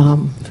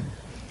 And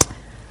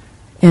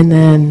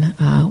then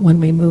when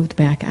we moved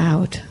back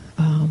out,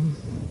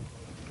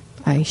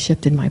 I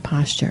shifted my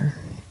posture.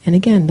 And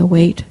again, the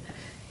weight,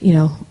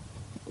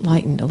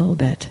 lightened a little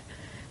bit.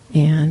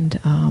 And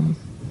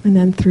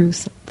then through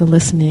the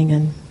listening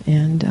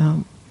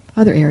and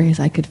other areas,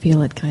 I could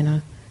feel it kind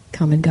of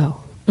come and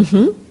go.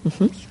 Mm-hmm.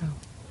 Mm-hmm. So.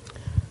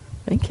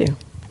 Thank you.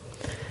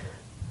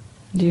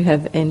 Do you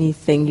have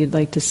anything you'd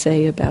like to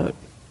say about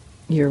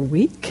your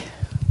week?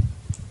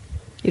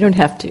 You don't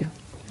have to.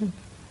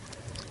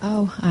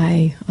 Oh,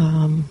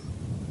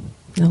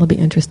 it'll be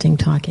interesting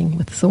talking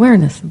with this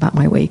awareness about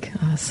my week.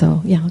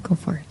 So yeah, I'll go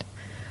for it.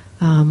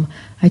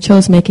 I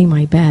chose making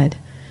my bed,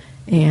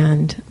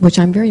 and which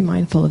I'm very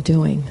mindful of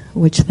doing,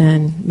 which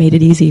then made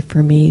it easy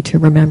for me to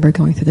remember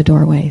going through the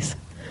doorways.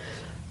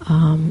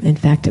 In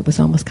fact, it was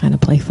almost kind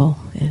of playful,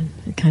 and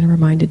it kind of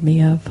reminded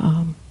me of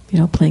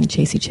playing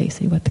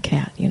chasey with the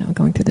cat,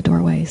 going through the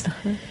doorways.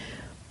 Uh-huh.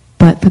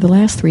 But for the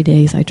last 3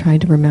 days, I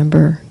tried to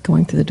remember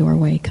going through the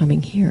doorway,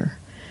 coming here.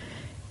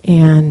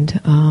 And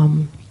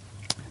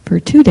for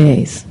 2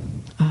 days,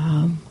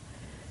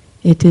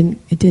 it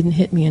didn't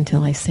hit me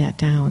until I sat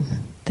down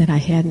that I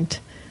hadn't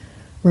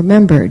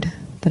remembered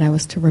that I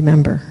was to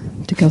remember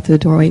to go through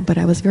the doorway. But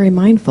I was very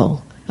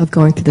mindful of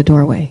going through the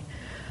doorway,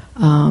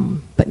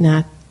 but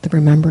not the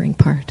remembering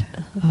part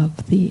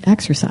of the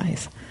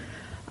exercise.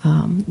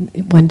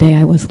 One day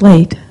I was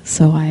late,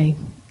 so I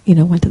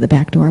went to the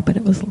back door, but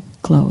it was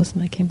closed,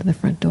 and I came to the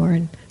front door,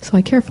 and so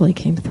I carefully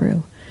came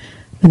through.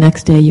 The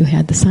next day you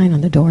had the sign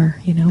on the door,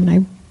 and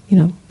I,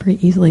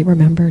 pretty easily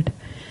remembered.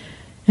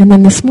 And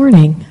then this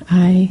morning,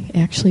 I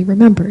actually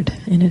remembered,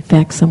 and in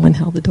fact, someone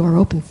held the door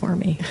open for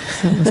me,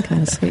 so it was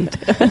kind of sweet.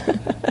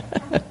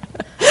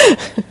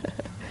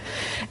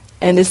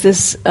 And is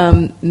this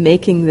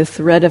making the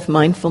thread of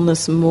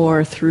mindfulness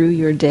more through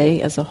your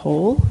day as a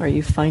whole? Are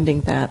you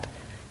finding that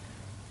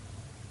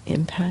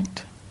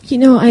impact?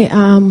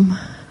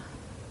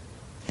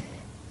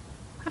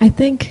 I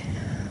think,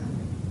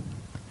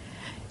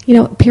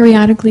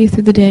 periodically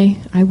through the day,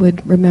 I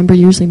would remember,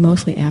 usually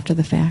mostly after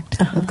the fact,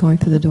 of going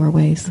through the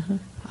doorways.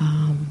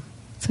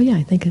 So yeah,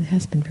 I think it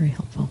has been very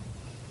helpful.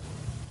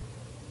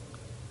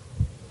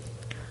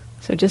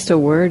 So just a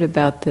word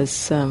about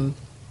this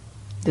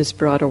this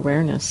broad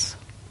awareness.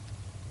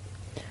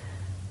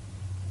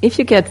 if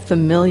you get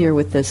familiar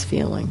with this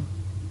feeling,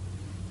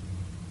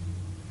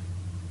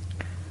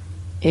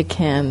 it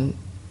can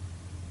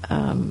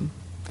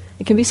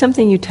be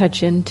something you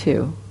touch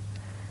into.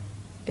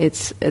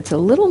 It's a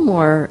little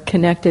more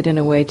connected in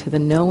a way to the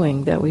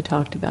knowing that we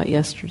talked about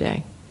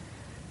yesterday.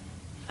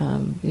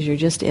 Because you're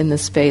just in the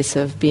space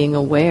of being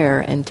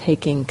aware and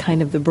taking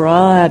kind of the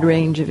broad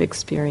range of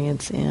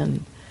experience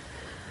in.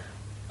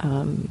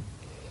 And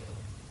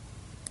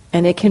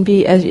it can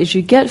be, as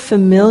you get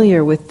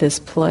familiar with this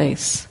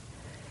place,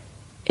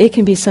 it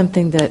can be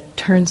something that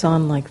turns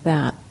on like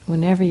that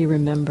whenever you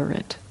remember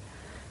it.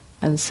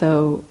 And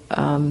so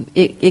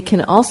it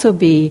can also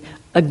be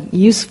a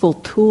useful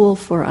tool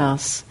for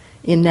us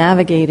in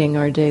navigating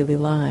our daily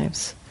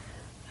lives.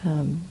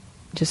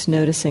 Just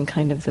noticing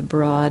kind of the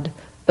broad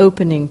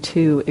opening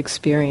to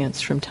experience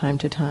from time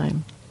to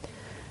time.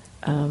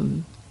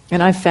 And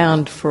I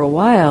found for a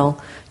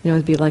while,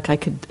 it'd be like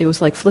it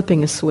was like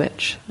flipping a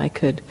switch.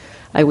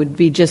 I would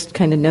be just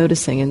kind of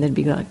noticing and then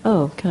be like,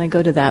 oh, can I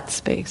go to that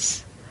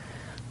space?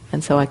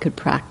 And so I could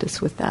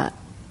practice with that,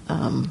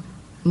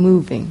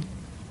 moving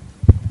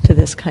to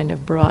this kind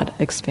of broad,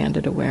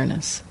 expanded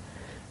awareness.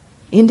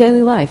 In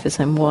daily life, as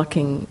I'm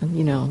walking,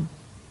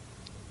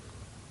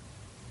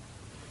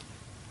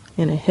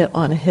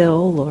 on a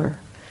hill or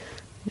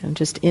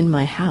just in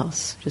my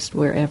house, just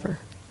wherever.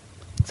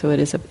 So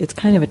it's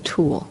kind of a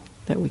tool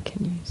that we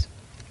can use.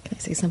 Can I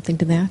say something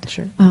to that?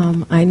 Sure.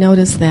 I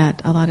noticed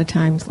that a lot of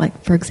times,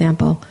 like for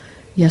example,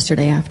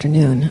 yesterday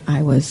afternoon,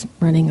 I was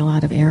running a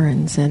lot of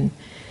errands and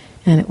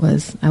I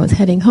was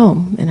heading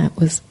home, and it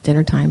was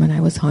dinner time, and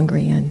I was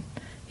hungry and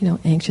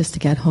anxious to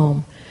get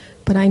home.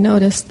 But I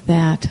noticed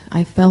that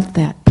I felt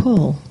that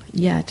pull,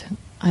 yet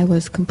I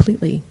was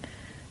completely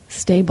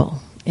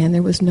stable, and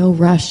there was no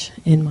rush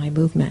in my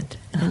movement,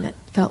 and it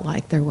felt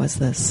like there was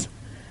this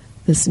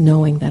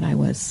knowing that I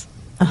was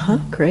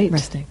great.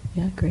 resting.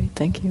 Yeah, great.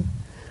 Thank you.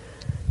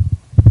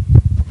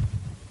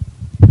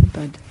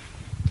 Bud.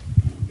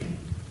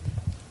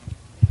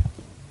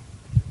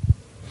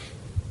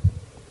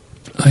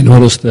 I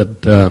noticed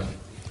that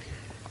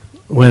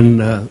when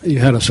you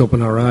had us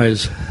open our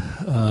eyes,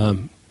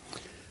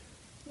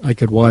 I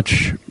could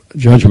watch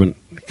judgment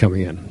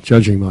coming in.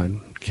 Judging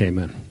mind came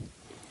in.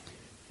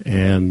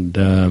 And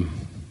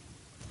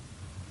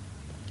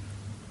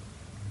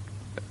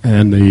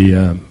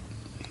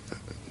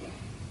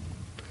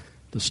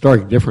the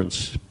stark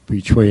difference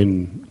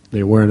between the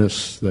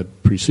awareness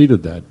that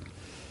preceded that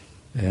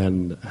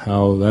and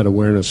how that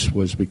awareness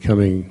was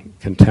becoming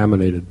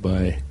contaminated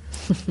by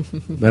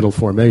mental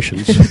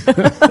formations.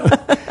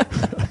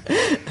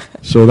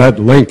 So that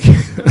link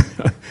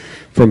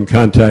from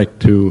contact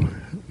to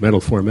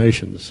mental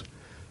formations,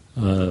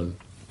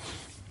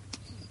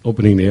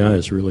 opening the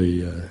eyes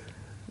really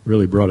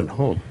brought it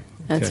home.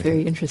 That's Okay.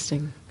 very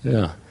interesting.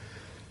 Yeah.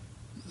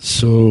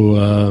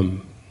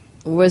 So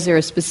Was there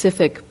a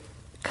specific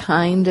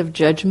kind of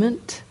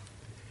judgment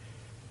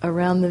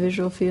around the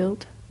visual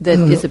field that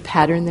is a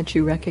pattern that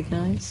you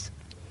recognize?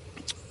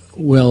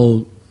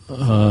 well,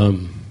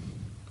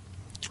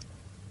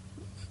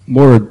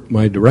 more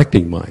my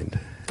directing mind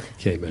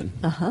came in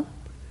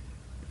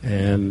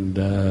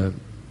and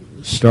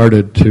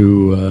started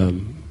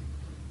to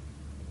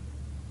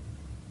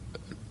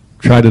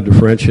try to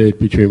differentiate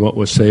between what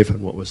was safe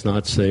and what was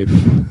not safe,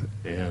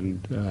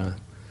 and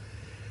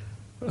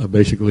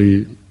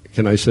basically,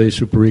 can I say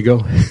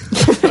superego?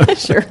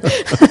 Sure.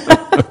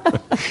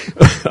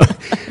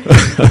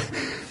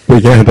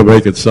 Began to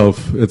make its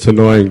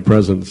annoying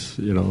presence,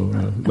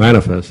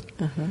 manifest.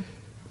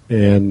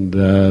 And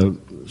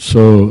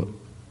so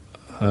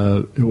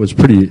it was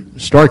pretty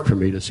stark for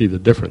me to see the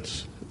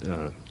difference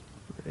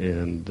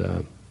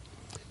and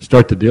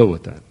start to deal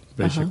with that,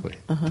 basically,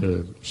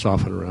 to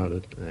soften around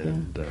it.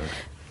 And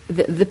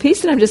The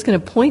piece that I'm just going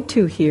to point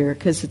to here,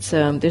 because it's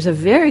there's a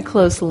very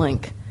close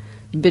link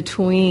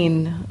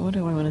between, what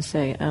do I want to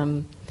say?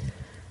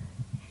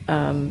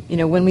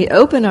 When we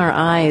open our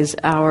eyes,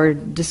 our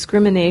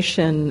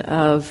discrimination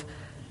of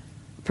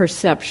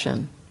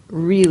perception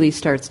really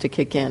starts to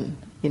kick in.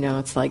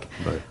 It's like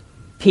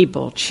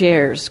people,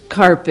 chairs,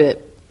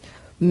 carpet,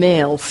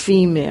 male,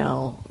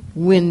 female,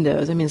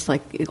 windows. I mean, it's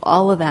like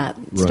all of that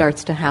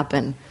starts to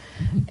happen.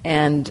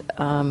 And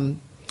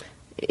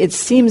it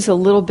seems a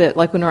little bit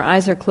like when our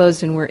eyes are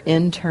closed and we're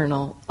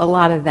internal, a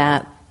lot of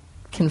that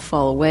can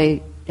fall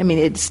away. I mean,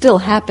 it's still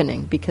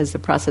happening because the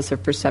process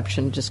of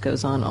perception just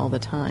goes on all the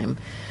time.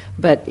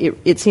 But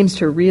it seems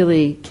to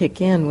really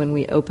kick in when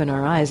we open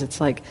our eyes. It's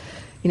like,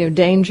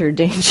 danger,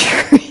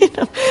 danger,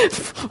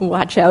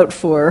 watch out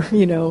for,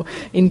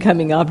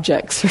 incoming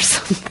objects or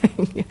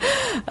something.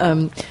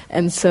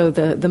 And so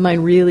the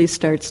mind really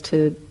starts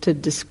to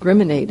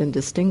discriminate and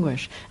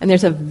distinguish. And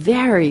there's a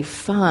very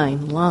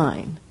fine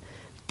line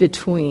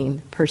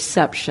between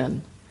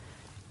perception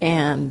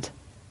and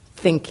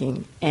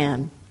thinking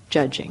and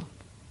judging.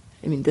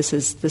 I mean, this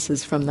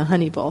is from the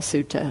Honeyball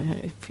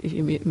Sutta. If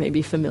you may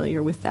be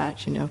familiar with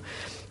that,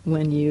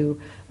 when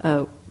you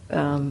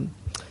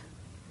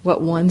what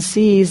one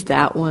sees,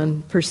 that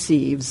one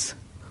perceives.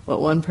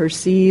 What one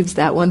perceives,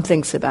 that one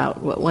thinks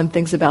about. What one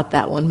thinks about,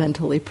 that one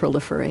mentally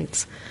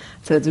proliferates.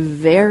 So it's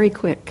very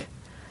quick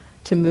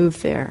to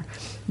move there.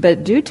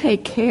 But do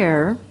take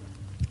care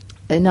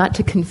and not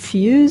to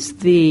confuse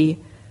the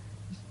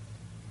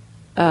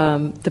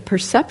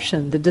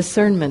perception, the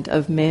discernment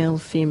of male,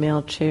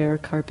 female, chair,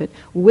 carpet,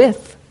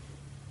 with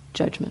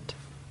judgment.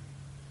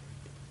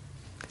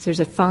 Because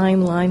there's a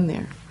fine line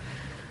there.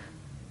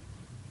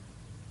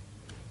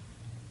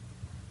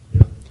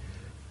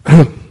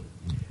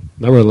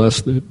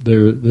 Nevertheless,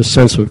 this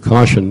sense of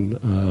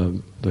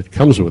caution that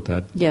comes with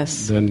that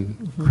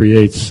then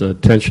creates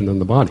tension in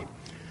the body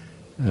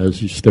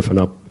as you stiffen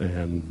up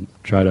and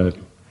try to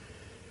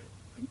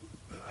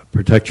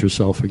protect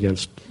yourself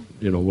against,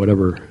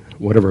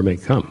 whatever may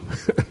come,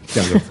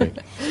 kind of thing.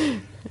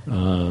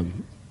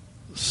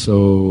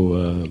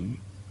 So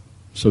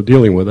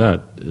dealing with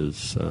that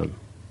is, and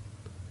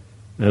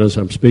as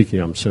I'm speaking,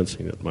 I'm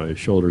sensing that my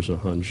shoulders are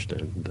hunched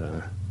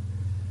and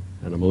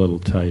I'm a little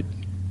tight.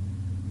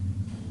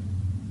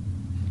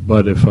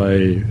 But if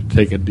I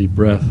take a deep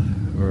breath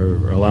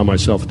or allow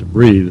myself to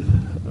breathe,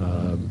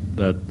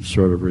 that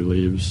sort of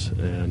relieves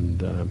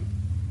and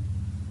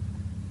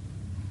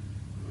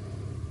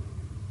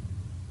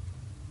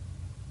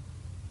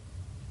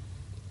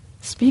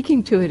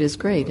speaking to it is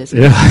great,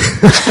 isn't it? Yeah.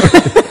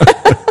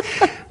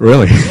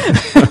 Really.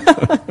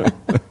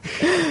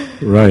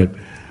 Right.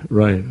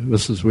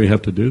 We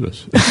have to do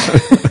this.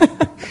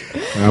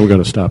 I'm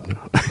going to stop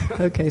now.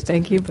 Okay,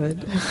 thank you,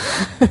 Bud.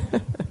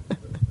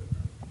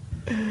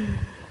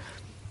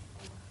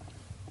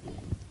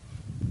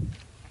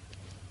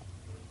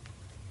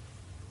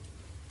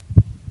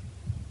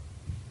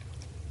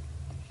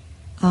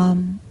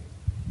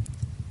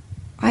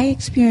 I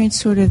experience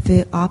sort of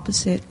the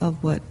opposite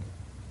of what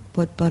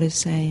Bud is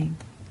saying.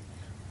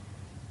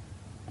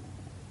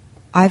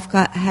 I've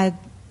had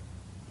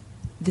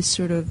this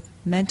sort of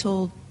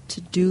mental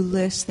to-do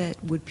list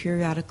that would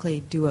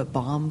periodically do a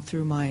bomb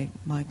through my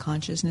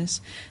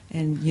consciousness,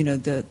 and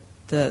I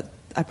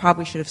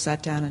probably should have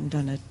sat down and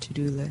done a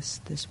to-do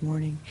list this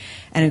morning,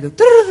 and it would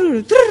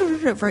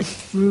go right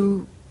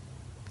through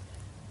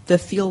the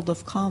field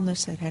of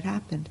calmness that had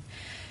happened.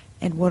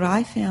 And what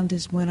I found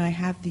is when I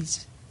have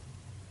these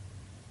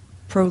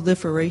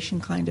proliferation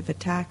kind of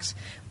attacks,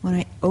 when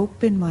I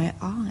open my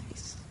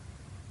eyes,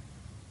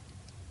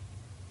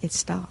 it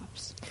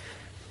stops.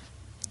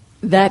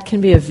 That can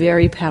be a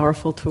very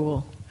powerful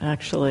tool,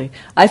 actually.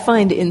 I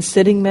find in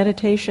sitting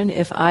meditation,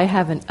 if I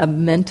have a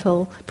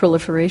mental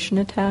proliferation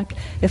attack,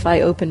 if I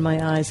open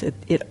my eyes,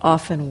 it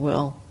often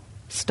will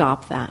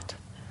stop that.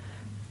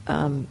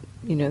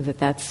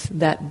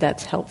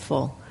 That's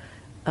helpful.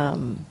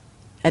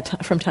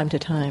 From time to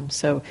time.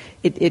 So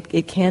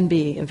it can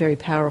be a very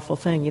powerful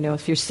thing.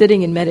 If you're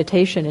sitting in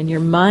meditation and your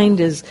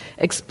mind is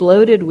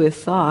exploded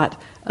with thought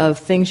of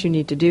things you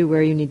need to do,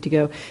 where you need to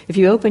go, if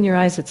you open your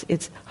eyes,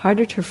 it's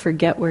harder to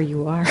forget where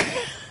you are.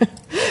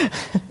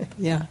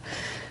 Yeah.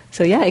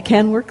 So yeah, it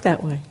can work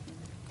that way.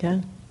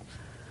 Yeah.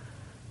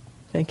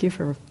 Thank you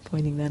for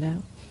pointing that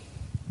out.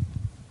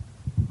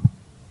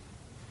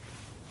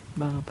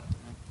 Bob.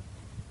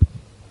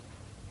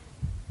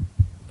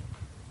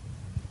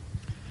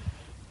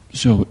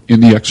 So,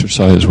 in the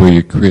exercise where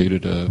we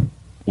created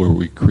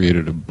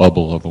a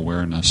bubble of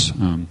awareness,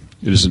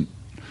 it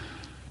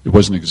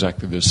wasn't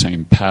exactly the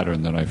same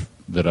pattern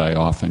that I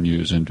often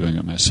use in doing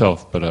it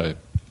myself, but I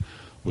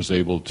was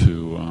able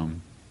to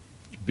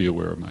be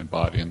aware of my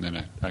body and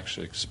then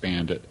actually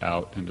expand it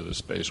out into the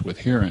space with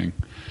hearing.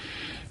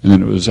 And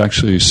then it was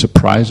actually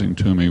surprising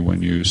to me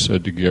when you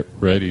said to get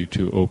ready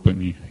to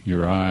open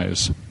your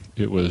eyes.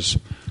 It was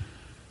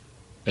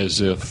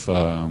as if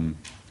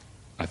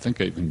I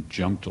think I even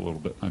jumped a little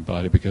bit in my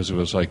body, because it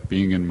was like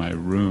being in my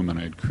room and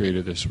I had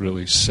created this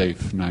really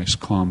safe, nice,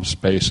 calm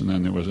space, and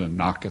then there was a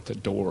knock at the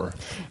door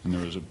and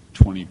there was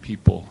 20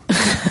 people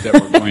that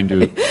were going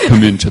to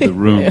come into the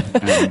room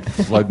and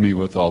flood me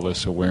with all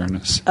this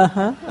awareness.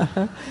 So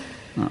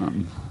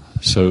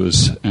it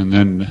was, and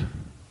then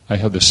I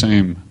had the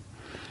same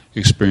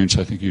experience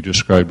I think you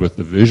described with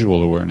the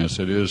visual awareness.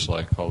 It is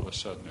like all of a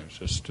sudden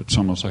it's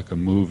almost like a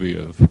movie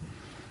of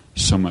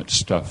so much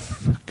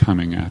stuff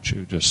coming at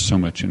you, just so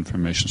much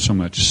information, so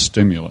much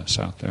stimulus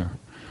out there,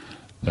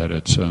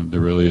 that there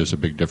really is a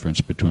big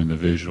difference between the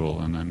visual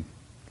and then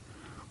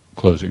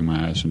closing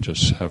my eyes and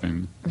just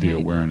having the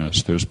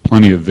awareness. There's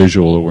plenty of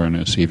visual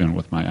awareness even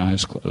with my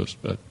eyes closed,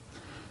 but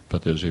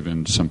there's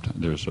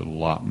there's a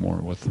lot more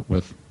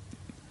with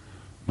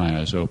my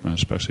eyes open,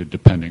 especially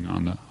depending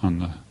on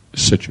the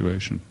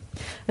situation.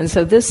 And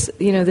so this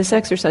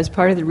exercise,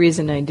 part of the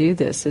reason I do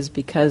this is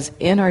because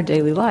in our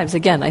daily lives,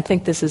 again, I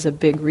think this is a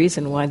big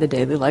reason why the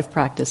daily life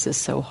practice is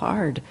so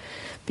hard,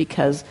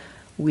 because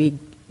we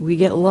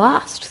get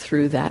lost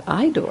through that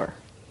eye door.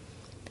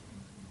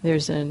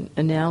 There's an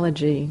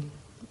analogy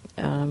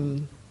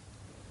of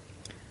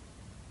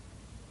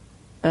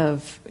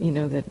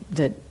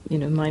that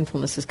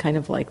mindfulness is kind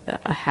of like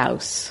a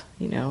house,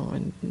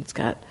 and it's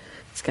got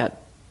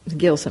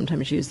Gil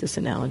sometimes used this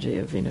analogy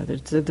of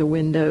there's the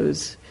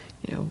windows,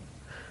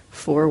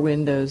 4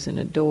 windows and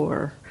a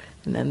door,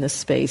 and then the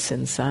space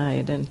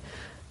inside. And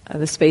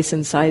the space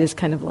inside is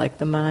kind of like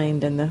the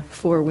mind, and the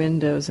 4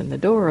 windows and the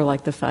door are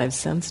like the 5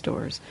 sense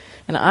doors.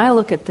 And I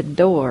look at the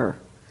door,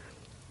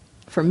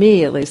 for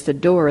me at least, the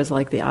door is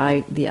like the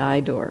eye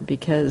door,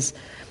 because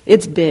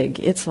it's big.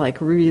 It's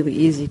like really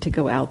easy to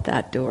go out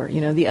that door.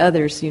 The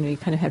others, you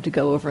kind of have to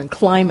go over and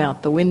climb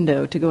out the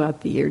window to go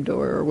out the ear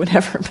door or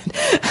whatever.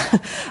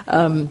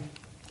 But,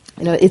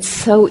 it's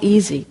so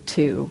easy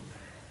to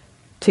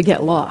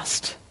get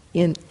lost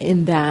in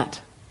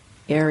that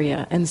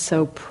area. And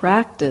so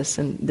practice,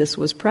 and this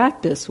was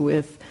practice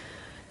with,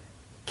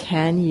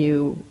 can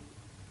you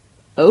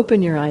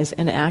open your eyes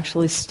and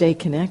actually stay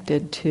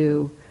connected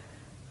to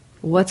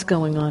what's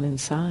going on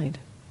inside?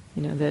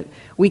 That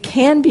we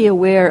can be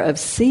aware of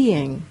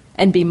seeing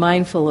and be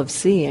mindful of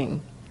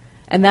seeing.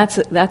 And that's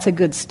a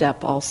good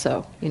step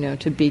also,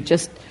 to be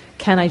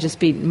can I just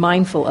be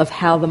mindful of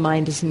how the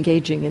mind is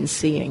engaging in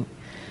seeing?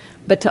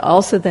 But to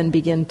also then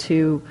begin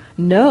to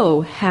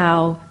know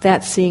how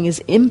that seeing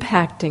is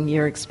impacting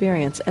your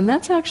experience. And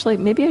that's actually,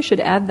 maybe I should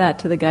add that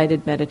to the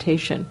guided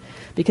meditation,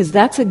 because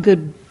that's a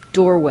good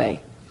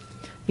doorway.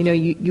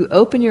 You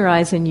open your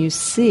eyes and you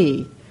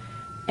see,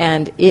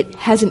 and it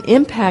has an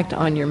impact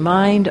on your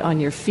mind,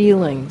 on your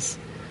feelings,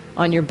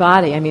 on your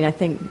body. I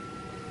think,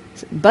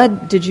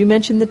 Bud, did you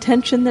mention the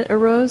tension that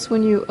arose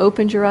when you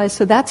opened your eyes?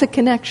 So that's a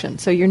connection.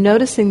 So you're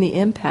noticing the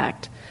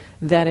impact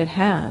that it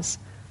has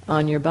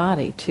on your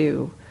body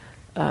to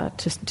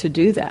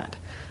do that.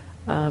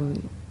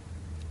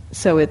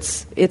 So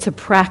it's a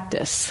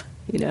practice,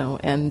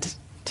 and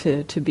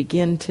to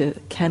begin to,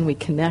 can we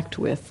connect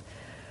with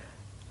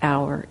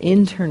our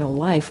internal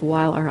life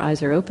while our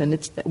eyes are open?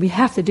 We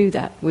have to do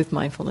that with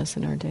mindfulness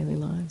in our daily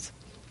lives.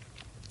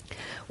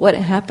 What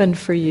happened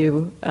for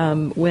you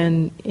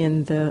when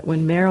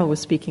Meryl was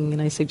speaking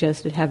and I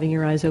suggested having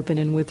your eyes open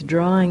and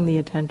withdrawing the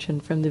attention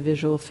from the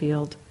visual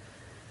field?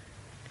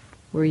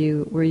 Were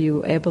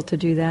you able to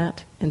do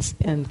that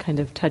and kind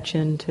of touch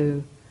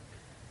into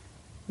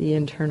the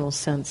internal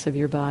sense of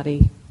your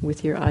body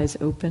with your eyes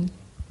open?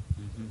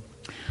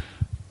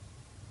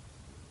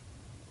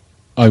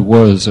 I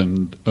was,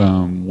 and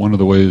one of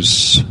the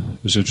ways,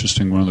 it was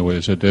interesting, one of the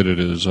ways I did it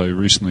is I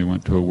recently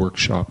went to a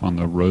workshop on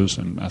the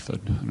Rosen method.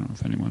 I don't know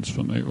if anyone's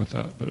familiar with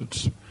that, but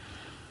it's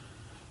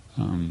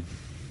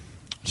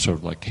sort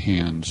of like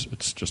hands.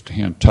 It's just a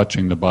hand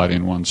touching the body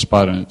in one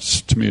spot, and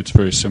to me it's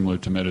very similar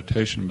to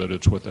meditation, but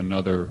it's with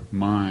another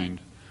mind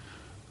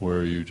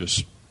where you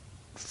just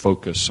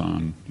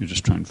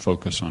try and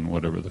focus on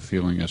whatever the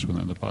feeling is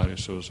within the body.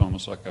 So it's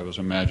almost like I was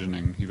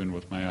imagining, even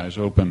with my eyes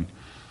open,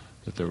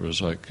 that there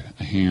was like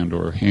a hand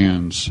or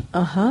hands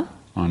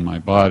on my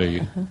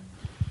body,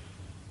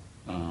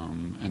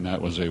 and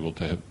that was able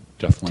to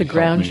definitely to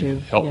ground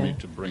help me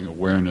to bring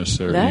awareness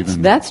there.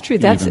 That's true.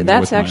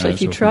 That's actually,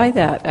 if you try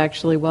that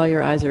actually while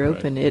your eyes are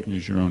open, it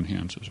use your own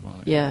hands as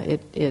well. Yeah,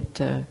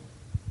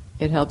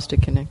 it helps to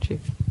connect you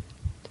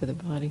to the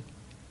body.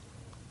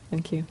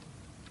 Thank you.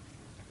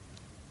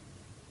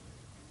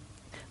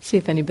 See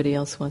if anybody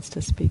else wants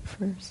to speak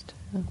first.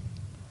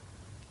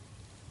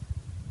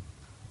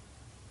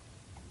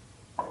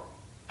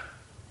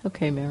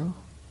 Okay, Meryl.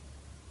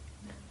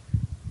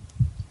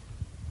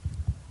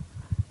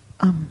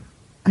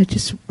 I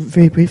just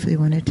very briefly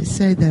wanted to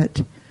say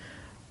that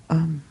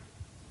I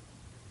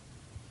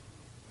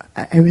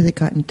really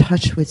got in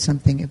touch with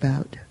something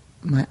about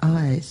my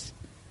eyes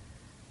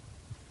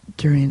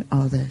during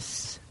all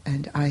this.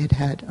 And I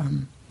had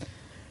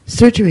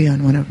surgery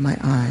on one of my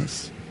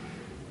eyes,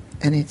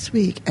 and it's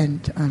weak.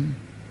 And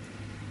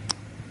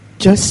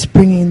just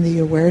bringing the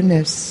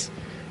awareness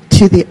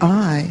to the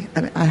eye,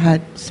 I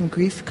had some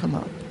grief come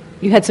up.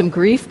 You had some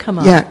grief come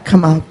up? Yeah,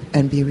 come up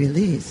and be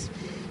released.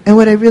 And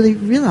what I really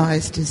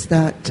realized is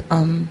that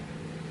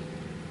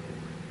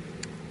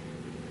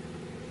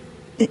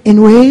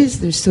in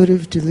ways there's sort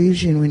of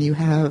delusion when you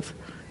have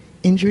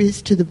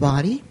injuries to the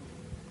body,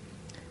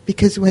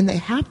 because when they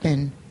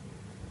happen,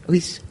 at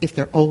least if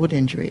they're old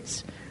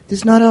injuries,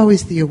 there's not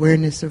always the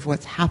awareness of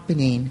what's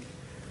happening,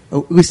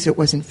 or at least it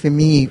wasn't for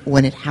me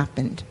when it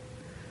happened.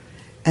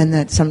 And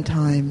that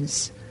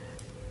sometimes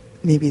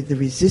maybe the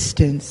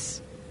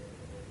resistance,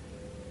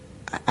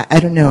 I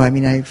don't know,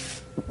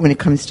 when it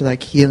comes to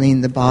like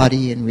healing the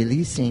body and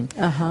releasing,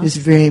 there's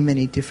very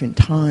many different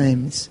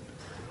times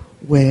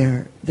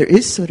where there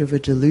is sort of a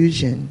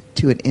delusion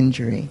to an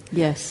injury.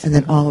 Yes. And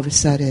then all of a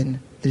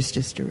sudden, there's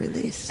just a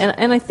release.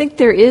 And I think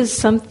there is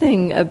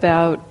something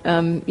about,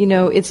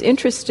 it's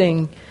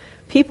interesting.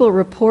 People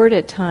report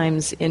at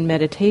times in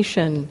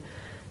meditation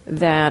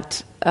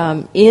that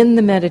in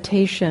the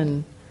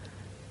meditation,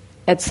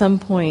 at some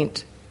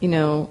point,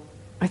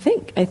 I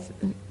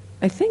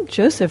think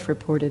Joseph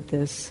reported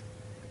this,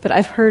 but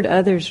I've heard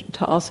others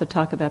to also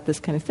talk about this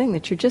kind of thing,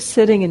 that you're just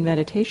sitting in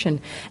meditation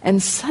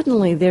and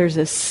suddenly there's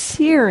a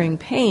searing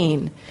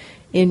pain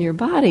in your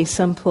body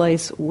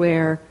someplace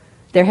where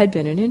there had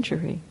been an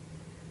injury.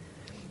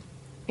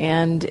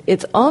 And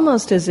it's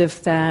almost as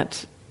if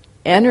that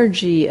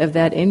energy of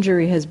that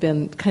injury has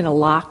been kind of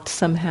locked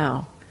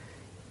somehow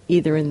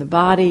either in the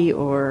body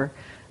or,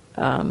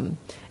 and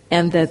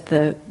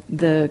that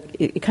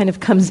it kind of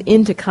comes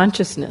into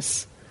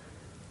consciousness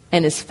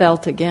and is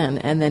felt again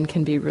and then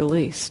can be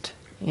released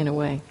in a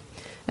way.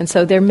 And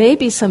so there may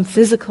be some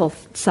physical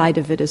side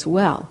of it as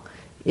well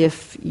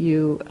if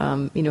you,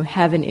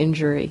 have an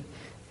injury.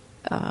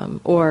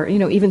 Or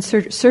even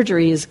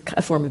surgery is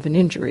a form of an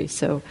injury.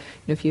 So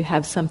if you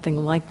have something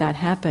like that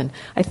happen,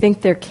 I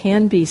think there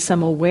can be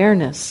some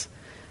awareness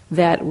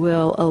that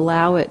will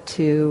allow it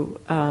to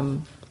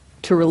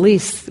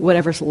release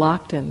whatever's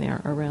locked in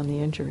there around the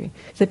injury.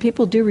 So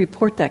people do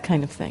report that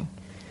kind of thing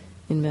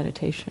in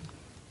meditation.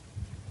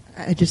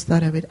 I just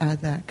thought I would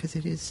add that because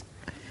it is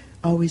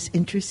always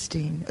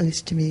interesting, at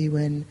least to me,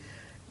 when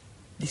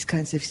these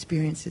kinds of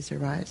experiences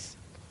arise.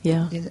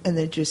 Yeah. And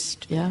they're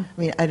just, yeah. I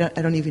mean, I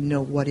don't even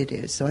know what it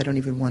is, so I don't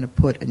even want to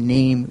put a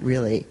name,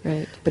 really.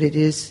 Right. But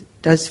it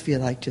does feel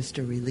like just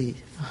a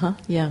relief. Uh-huh,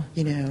 yeah.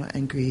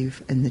 And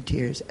grief and the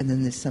tears, and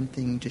then there's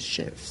something just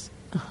shifts.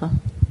 Uh-huh.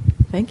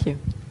 Thank you.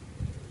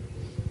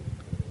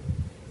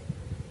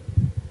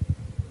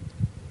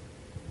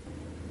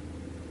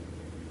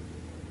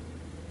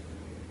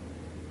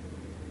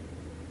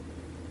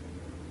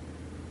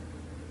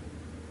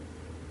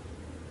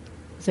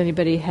 Does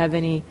anybody have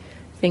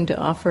anything to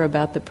offer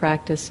about the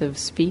practice of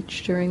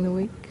speech during the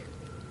week?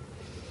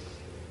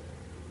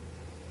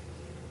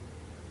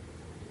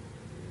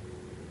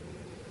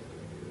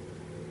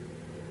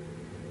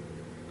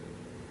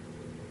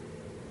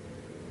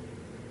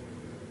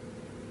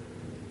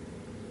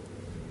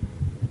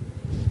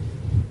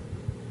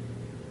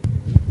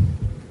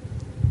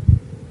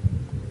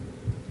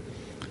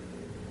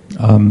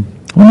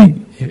 Let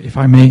me, if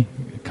I may,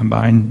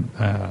 combine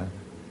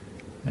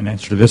an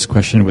answer to this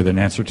question with an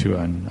answer to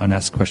an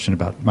unasked question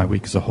about my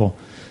week as a whole.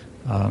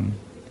 I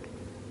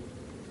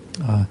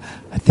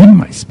think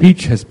my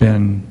speech has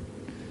been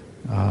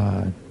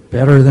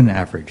better than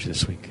average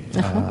this week.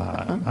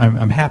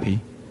 I'm happy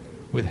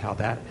with how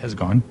that has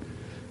gone.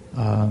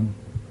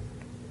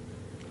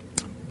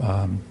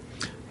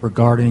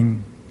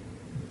 Regarding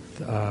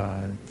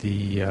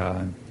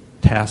the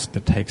task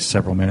that takes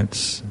several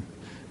minutes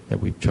that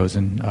we've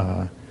chosen,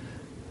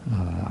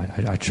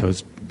 I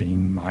chose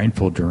being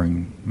mindful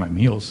during my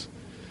meals.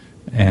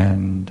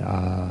 And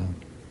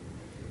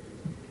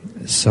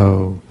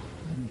so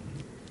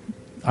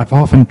I've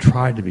often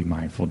tried to be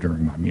mindful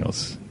during my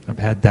meals. I've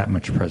had that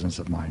much presence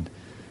of mind.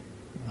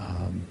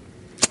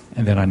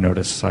 And then I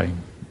notice I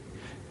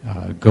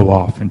go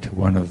off into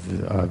one of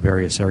the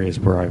various areas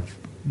where I've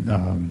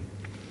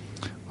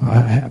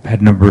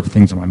had a number of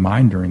things on my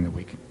mind during the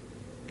week.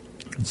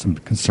 And some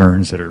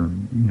concerns that are,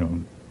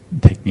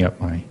 taking up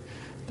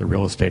the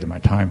real estate of my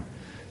time.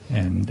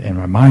 And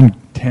my mind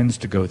tends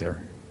to go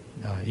there,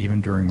 even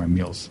during my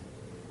meals.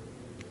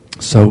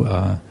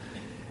 So,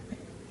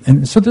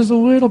 so there's a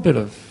little bit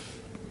of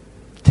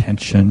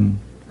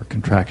tension or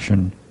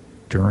contraction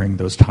during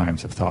those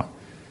times of thought.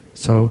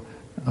 So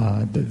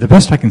the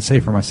best I can say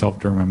for myself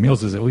during my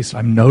meals is at least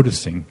I'm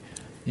noticing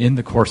in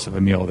the course of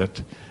a meal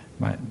that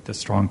the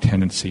strong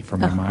tendency for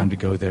my mind to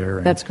go there.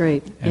 And, that's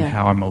great. And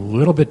how I'm a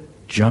little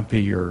bit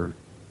jumpy or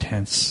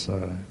tense,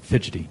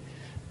 fidgety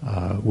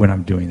when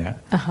I'm doing that.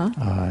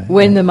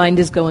 When the mind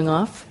is going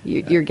off,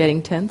 you're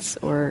getting tense,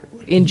 or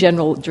in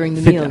general during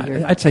the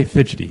meal? I'd say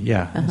fidgety,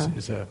 yeah,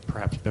 is a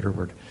perhaps better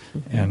word.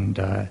 Mm-hmm.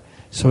 And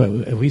so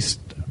at least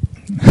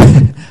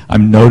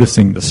I'm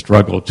noticing the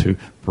struggle to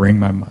bring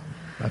my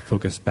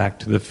focus back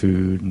to the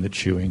food and the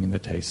chewing and the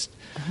taste.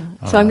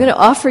 So I'm going to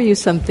offer you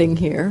something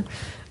here.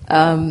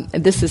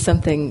 This is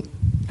something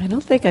I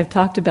don't think I've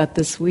talked about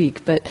this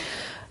week, but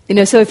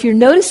so if you're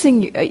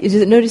noticing, is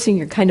it noticing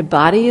your kind of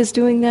body is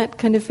doing that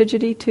kind of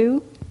fidgety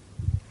too?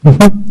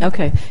 Mm-hmm.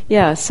 Okay,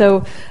 yeah.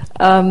 So,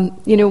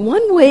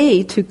 one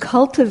way to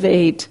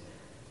cultivate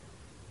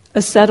a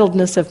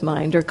settledness of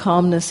mind or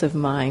calmness of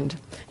mind,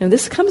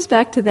 this comes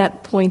back to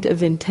that point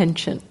of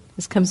intention.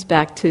 This comes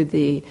back to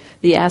the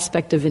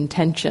aspect of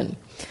intention,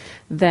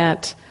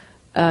 that,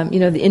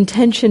 the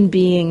intention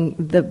being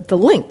the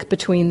link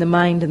between the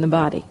mind and the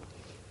body.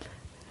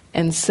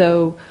 And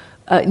so,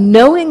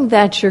 knowing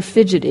that you're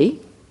fidgety,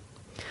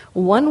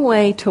 one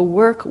way to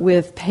work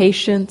with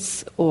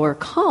patience or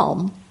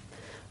calm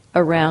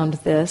around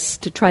this,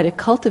 to try to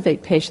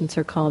cultivate patience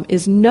or calm,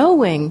 is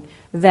knowing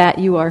that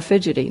you are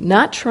fidgety,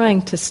 not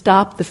trying to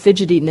stop the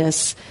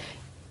fidgetiness,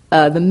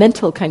 the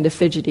mental kind of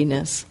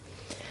fidgetiness.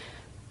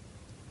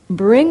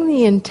 Bring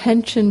the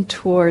intention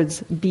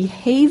towards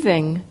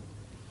behaving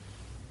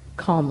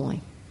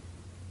calmly.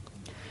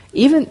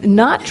 Even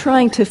not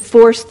trying to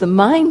force the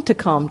mind to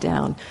calm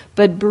down,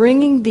 but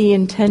bringing the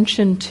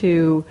intention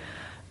to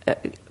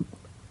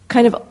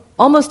kind of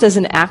almost as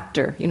an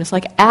actor. It's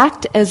like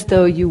act as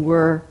though you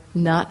were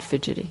not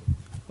fidgety.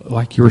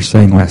 Like you were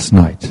saying last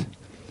night,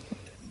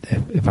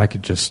 if I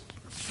could just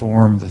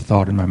form the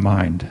thought in my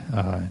mind,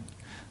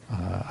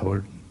 I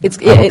would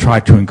I will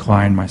try to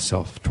incline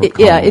myself toward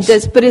calmness. Yeah, it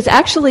does, but it's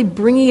actually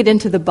bringing it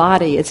into the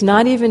body. It's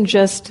not even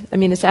just,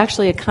 it's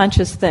actually a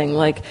conscious thing.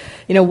 Like,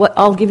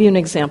 I'll give you an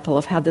example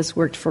of how this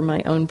worked for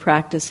my own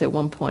practice at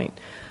one point.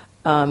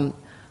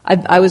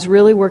 I was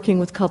really working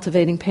with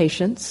cultivating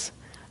patience,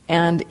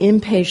 and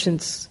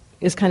impatience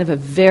is kind of a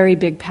very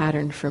big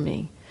pattern for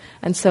me.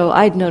 And so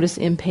I'd notice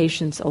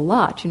impatience a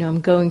lot. I'm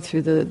going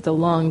through the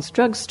Long's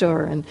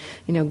drugstore and,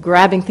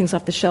 grabbing things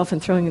off the shelf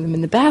and throwing them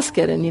in the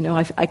basket. And,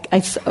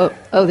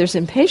 there's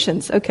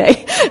impatience.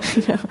 Okay.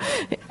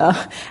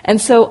 And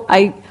so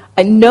I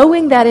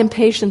knowing that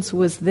impatience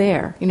was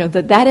there,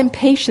 that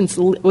impatience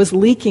was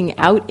leaking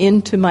out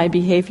into my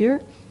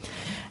behavior,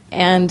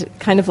 and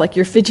kind of like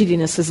your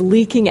fidgetiness is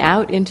leaking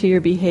out into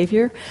your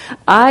behavior,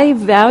 I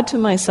vowed to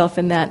myself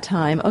in that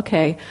time,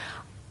 okay,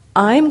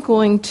 I'm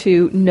going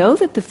to know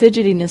that the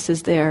fidgetiness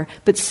is there,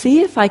 but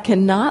see if I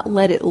cannot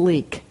let it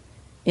leak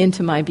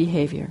into my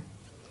behavior,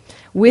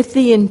 with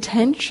the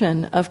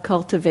intention of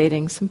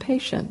cultivating some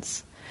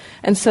patience.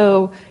 And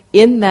so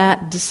in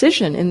that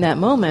decision, in that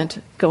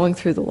moment, going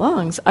through the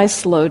lungs, I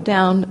slowed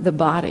down the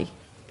body.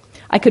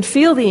 I could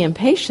feel the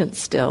impatience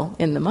still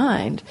in the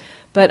mind,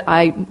 but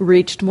I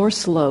reached more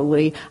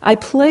slowly. I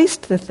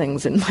placed the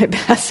things in my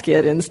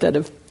basket instead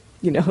of,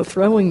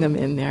 throwing them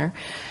in there.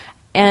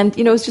 And,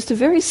 it was just a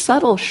very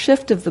subtle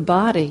shift of the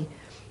body,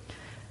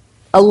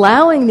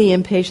 allowing the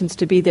impatience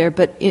to be there,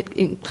 but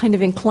it kind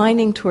of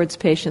inclining towards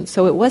patience.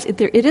 So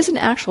it is an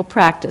actual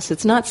practice.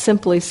 It's not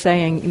simply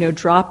saying,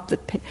 drop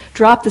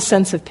the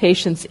sense of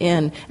patience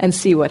in and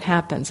see what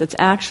happens. It's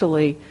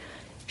actually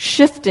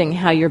shifting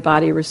how your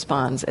body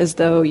responds, as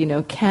though,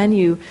 can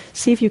you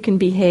see if you can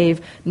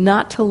behave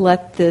not to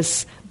let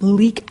this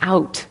leak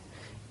out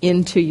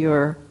into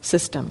your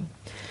system.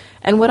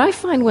 And what I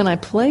find when I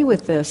play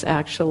with this,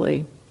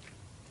 actually,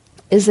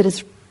 is that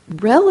it's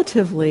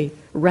relatively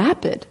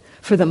rapid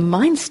for the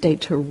mind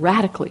state to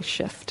radically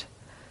shift.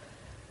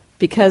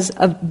 Because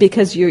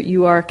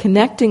you are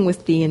connecting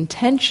with the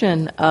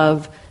intention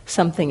of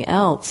something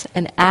else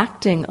and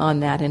acting on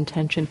that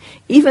intention,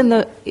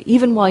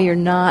 even while you're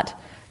not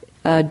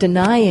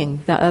denying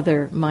the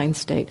other mind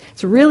state.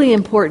 It's really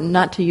important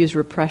not to use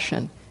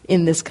repression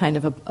in this kind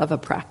of a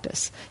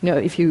practice.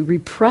 If you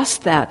repress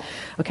that,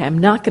 okay, I'm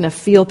not going to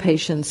feel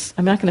patience,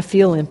 I'm not going to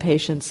feel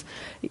impatience.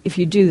 If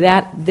you do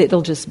that,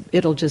 it'll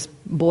just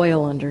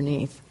boil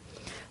underneath.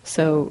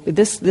 So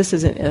this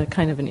is a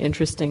kind of an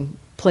interesting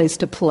place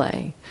to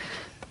play.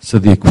 So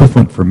the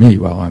equivalent for me,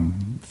 while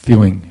I'm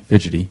feeling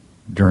fidgety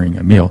during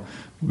a meal,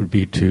 would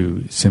be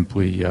to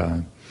simply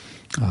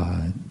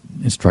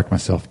instruct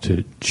myself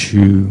to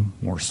chew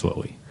more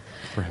slowly,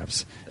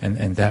 perhaps.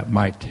 And that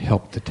might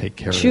help to take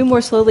care of it. Chew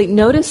more slowly.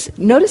 Notice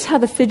how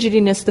the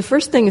fidgetiness, the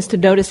first thing is to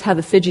notice how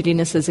the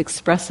fidgetiness is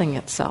expressing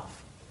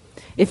itself.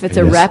 If it's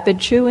a rapid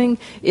chewing,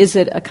 is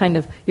it a kind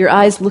of your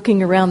eyes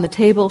looking around the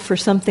table for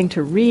something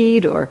to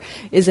read, or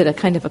is it a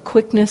kind of a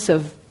quickness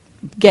of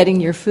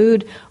getting your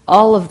food?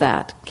 All of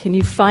that. Can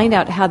you find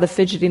out how the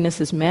fidgetiness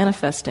is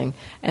manifesting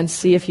and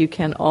see if you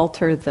can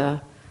alter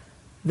the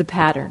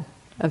pattern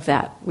of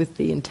that with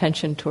the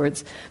intention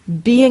towards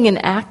being an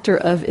actor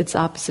of its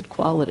opposite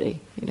quality,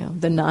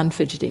 the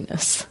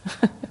non-fidgetiness.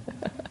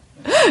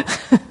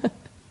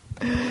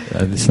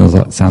 This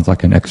sounds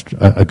like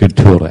a good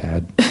tool to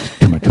add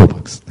to my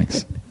toolbox.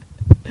 Thanks.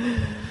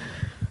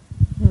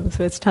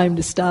 So it's time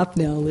to stop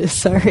now, Liz.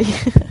 Sorry.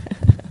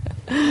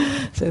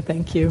 So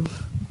thank you.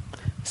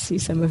 See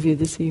some of you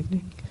this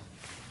evening.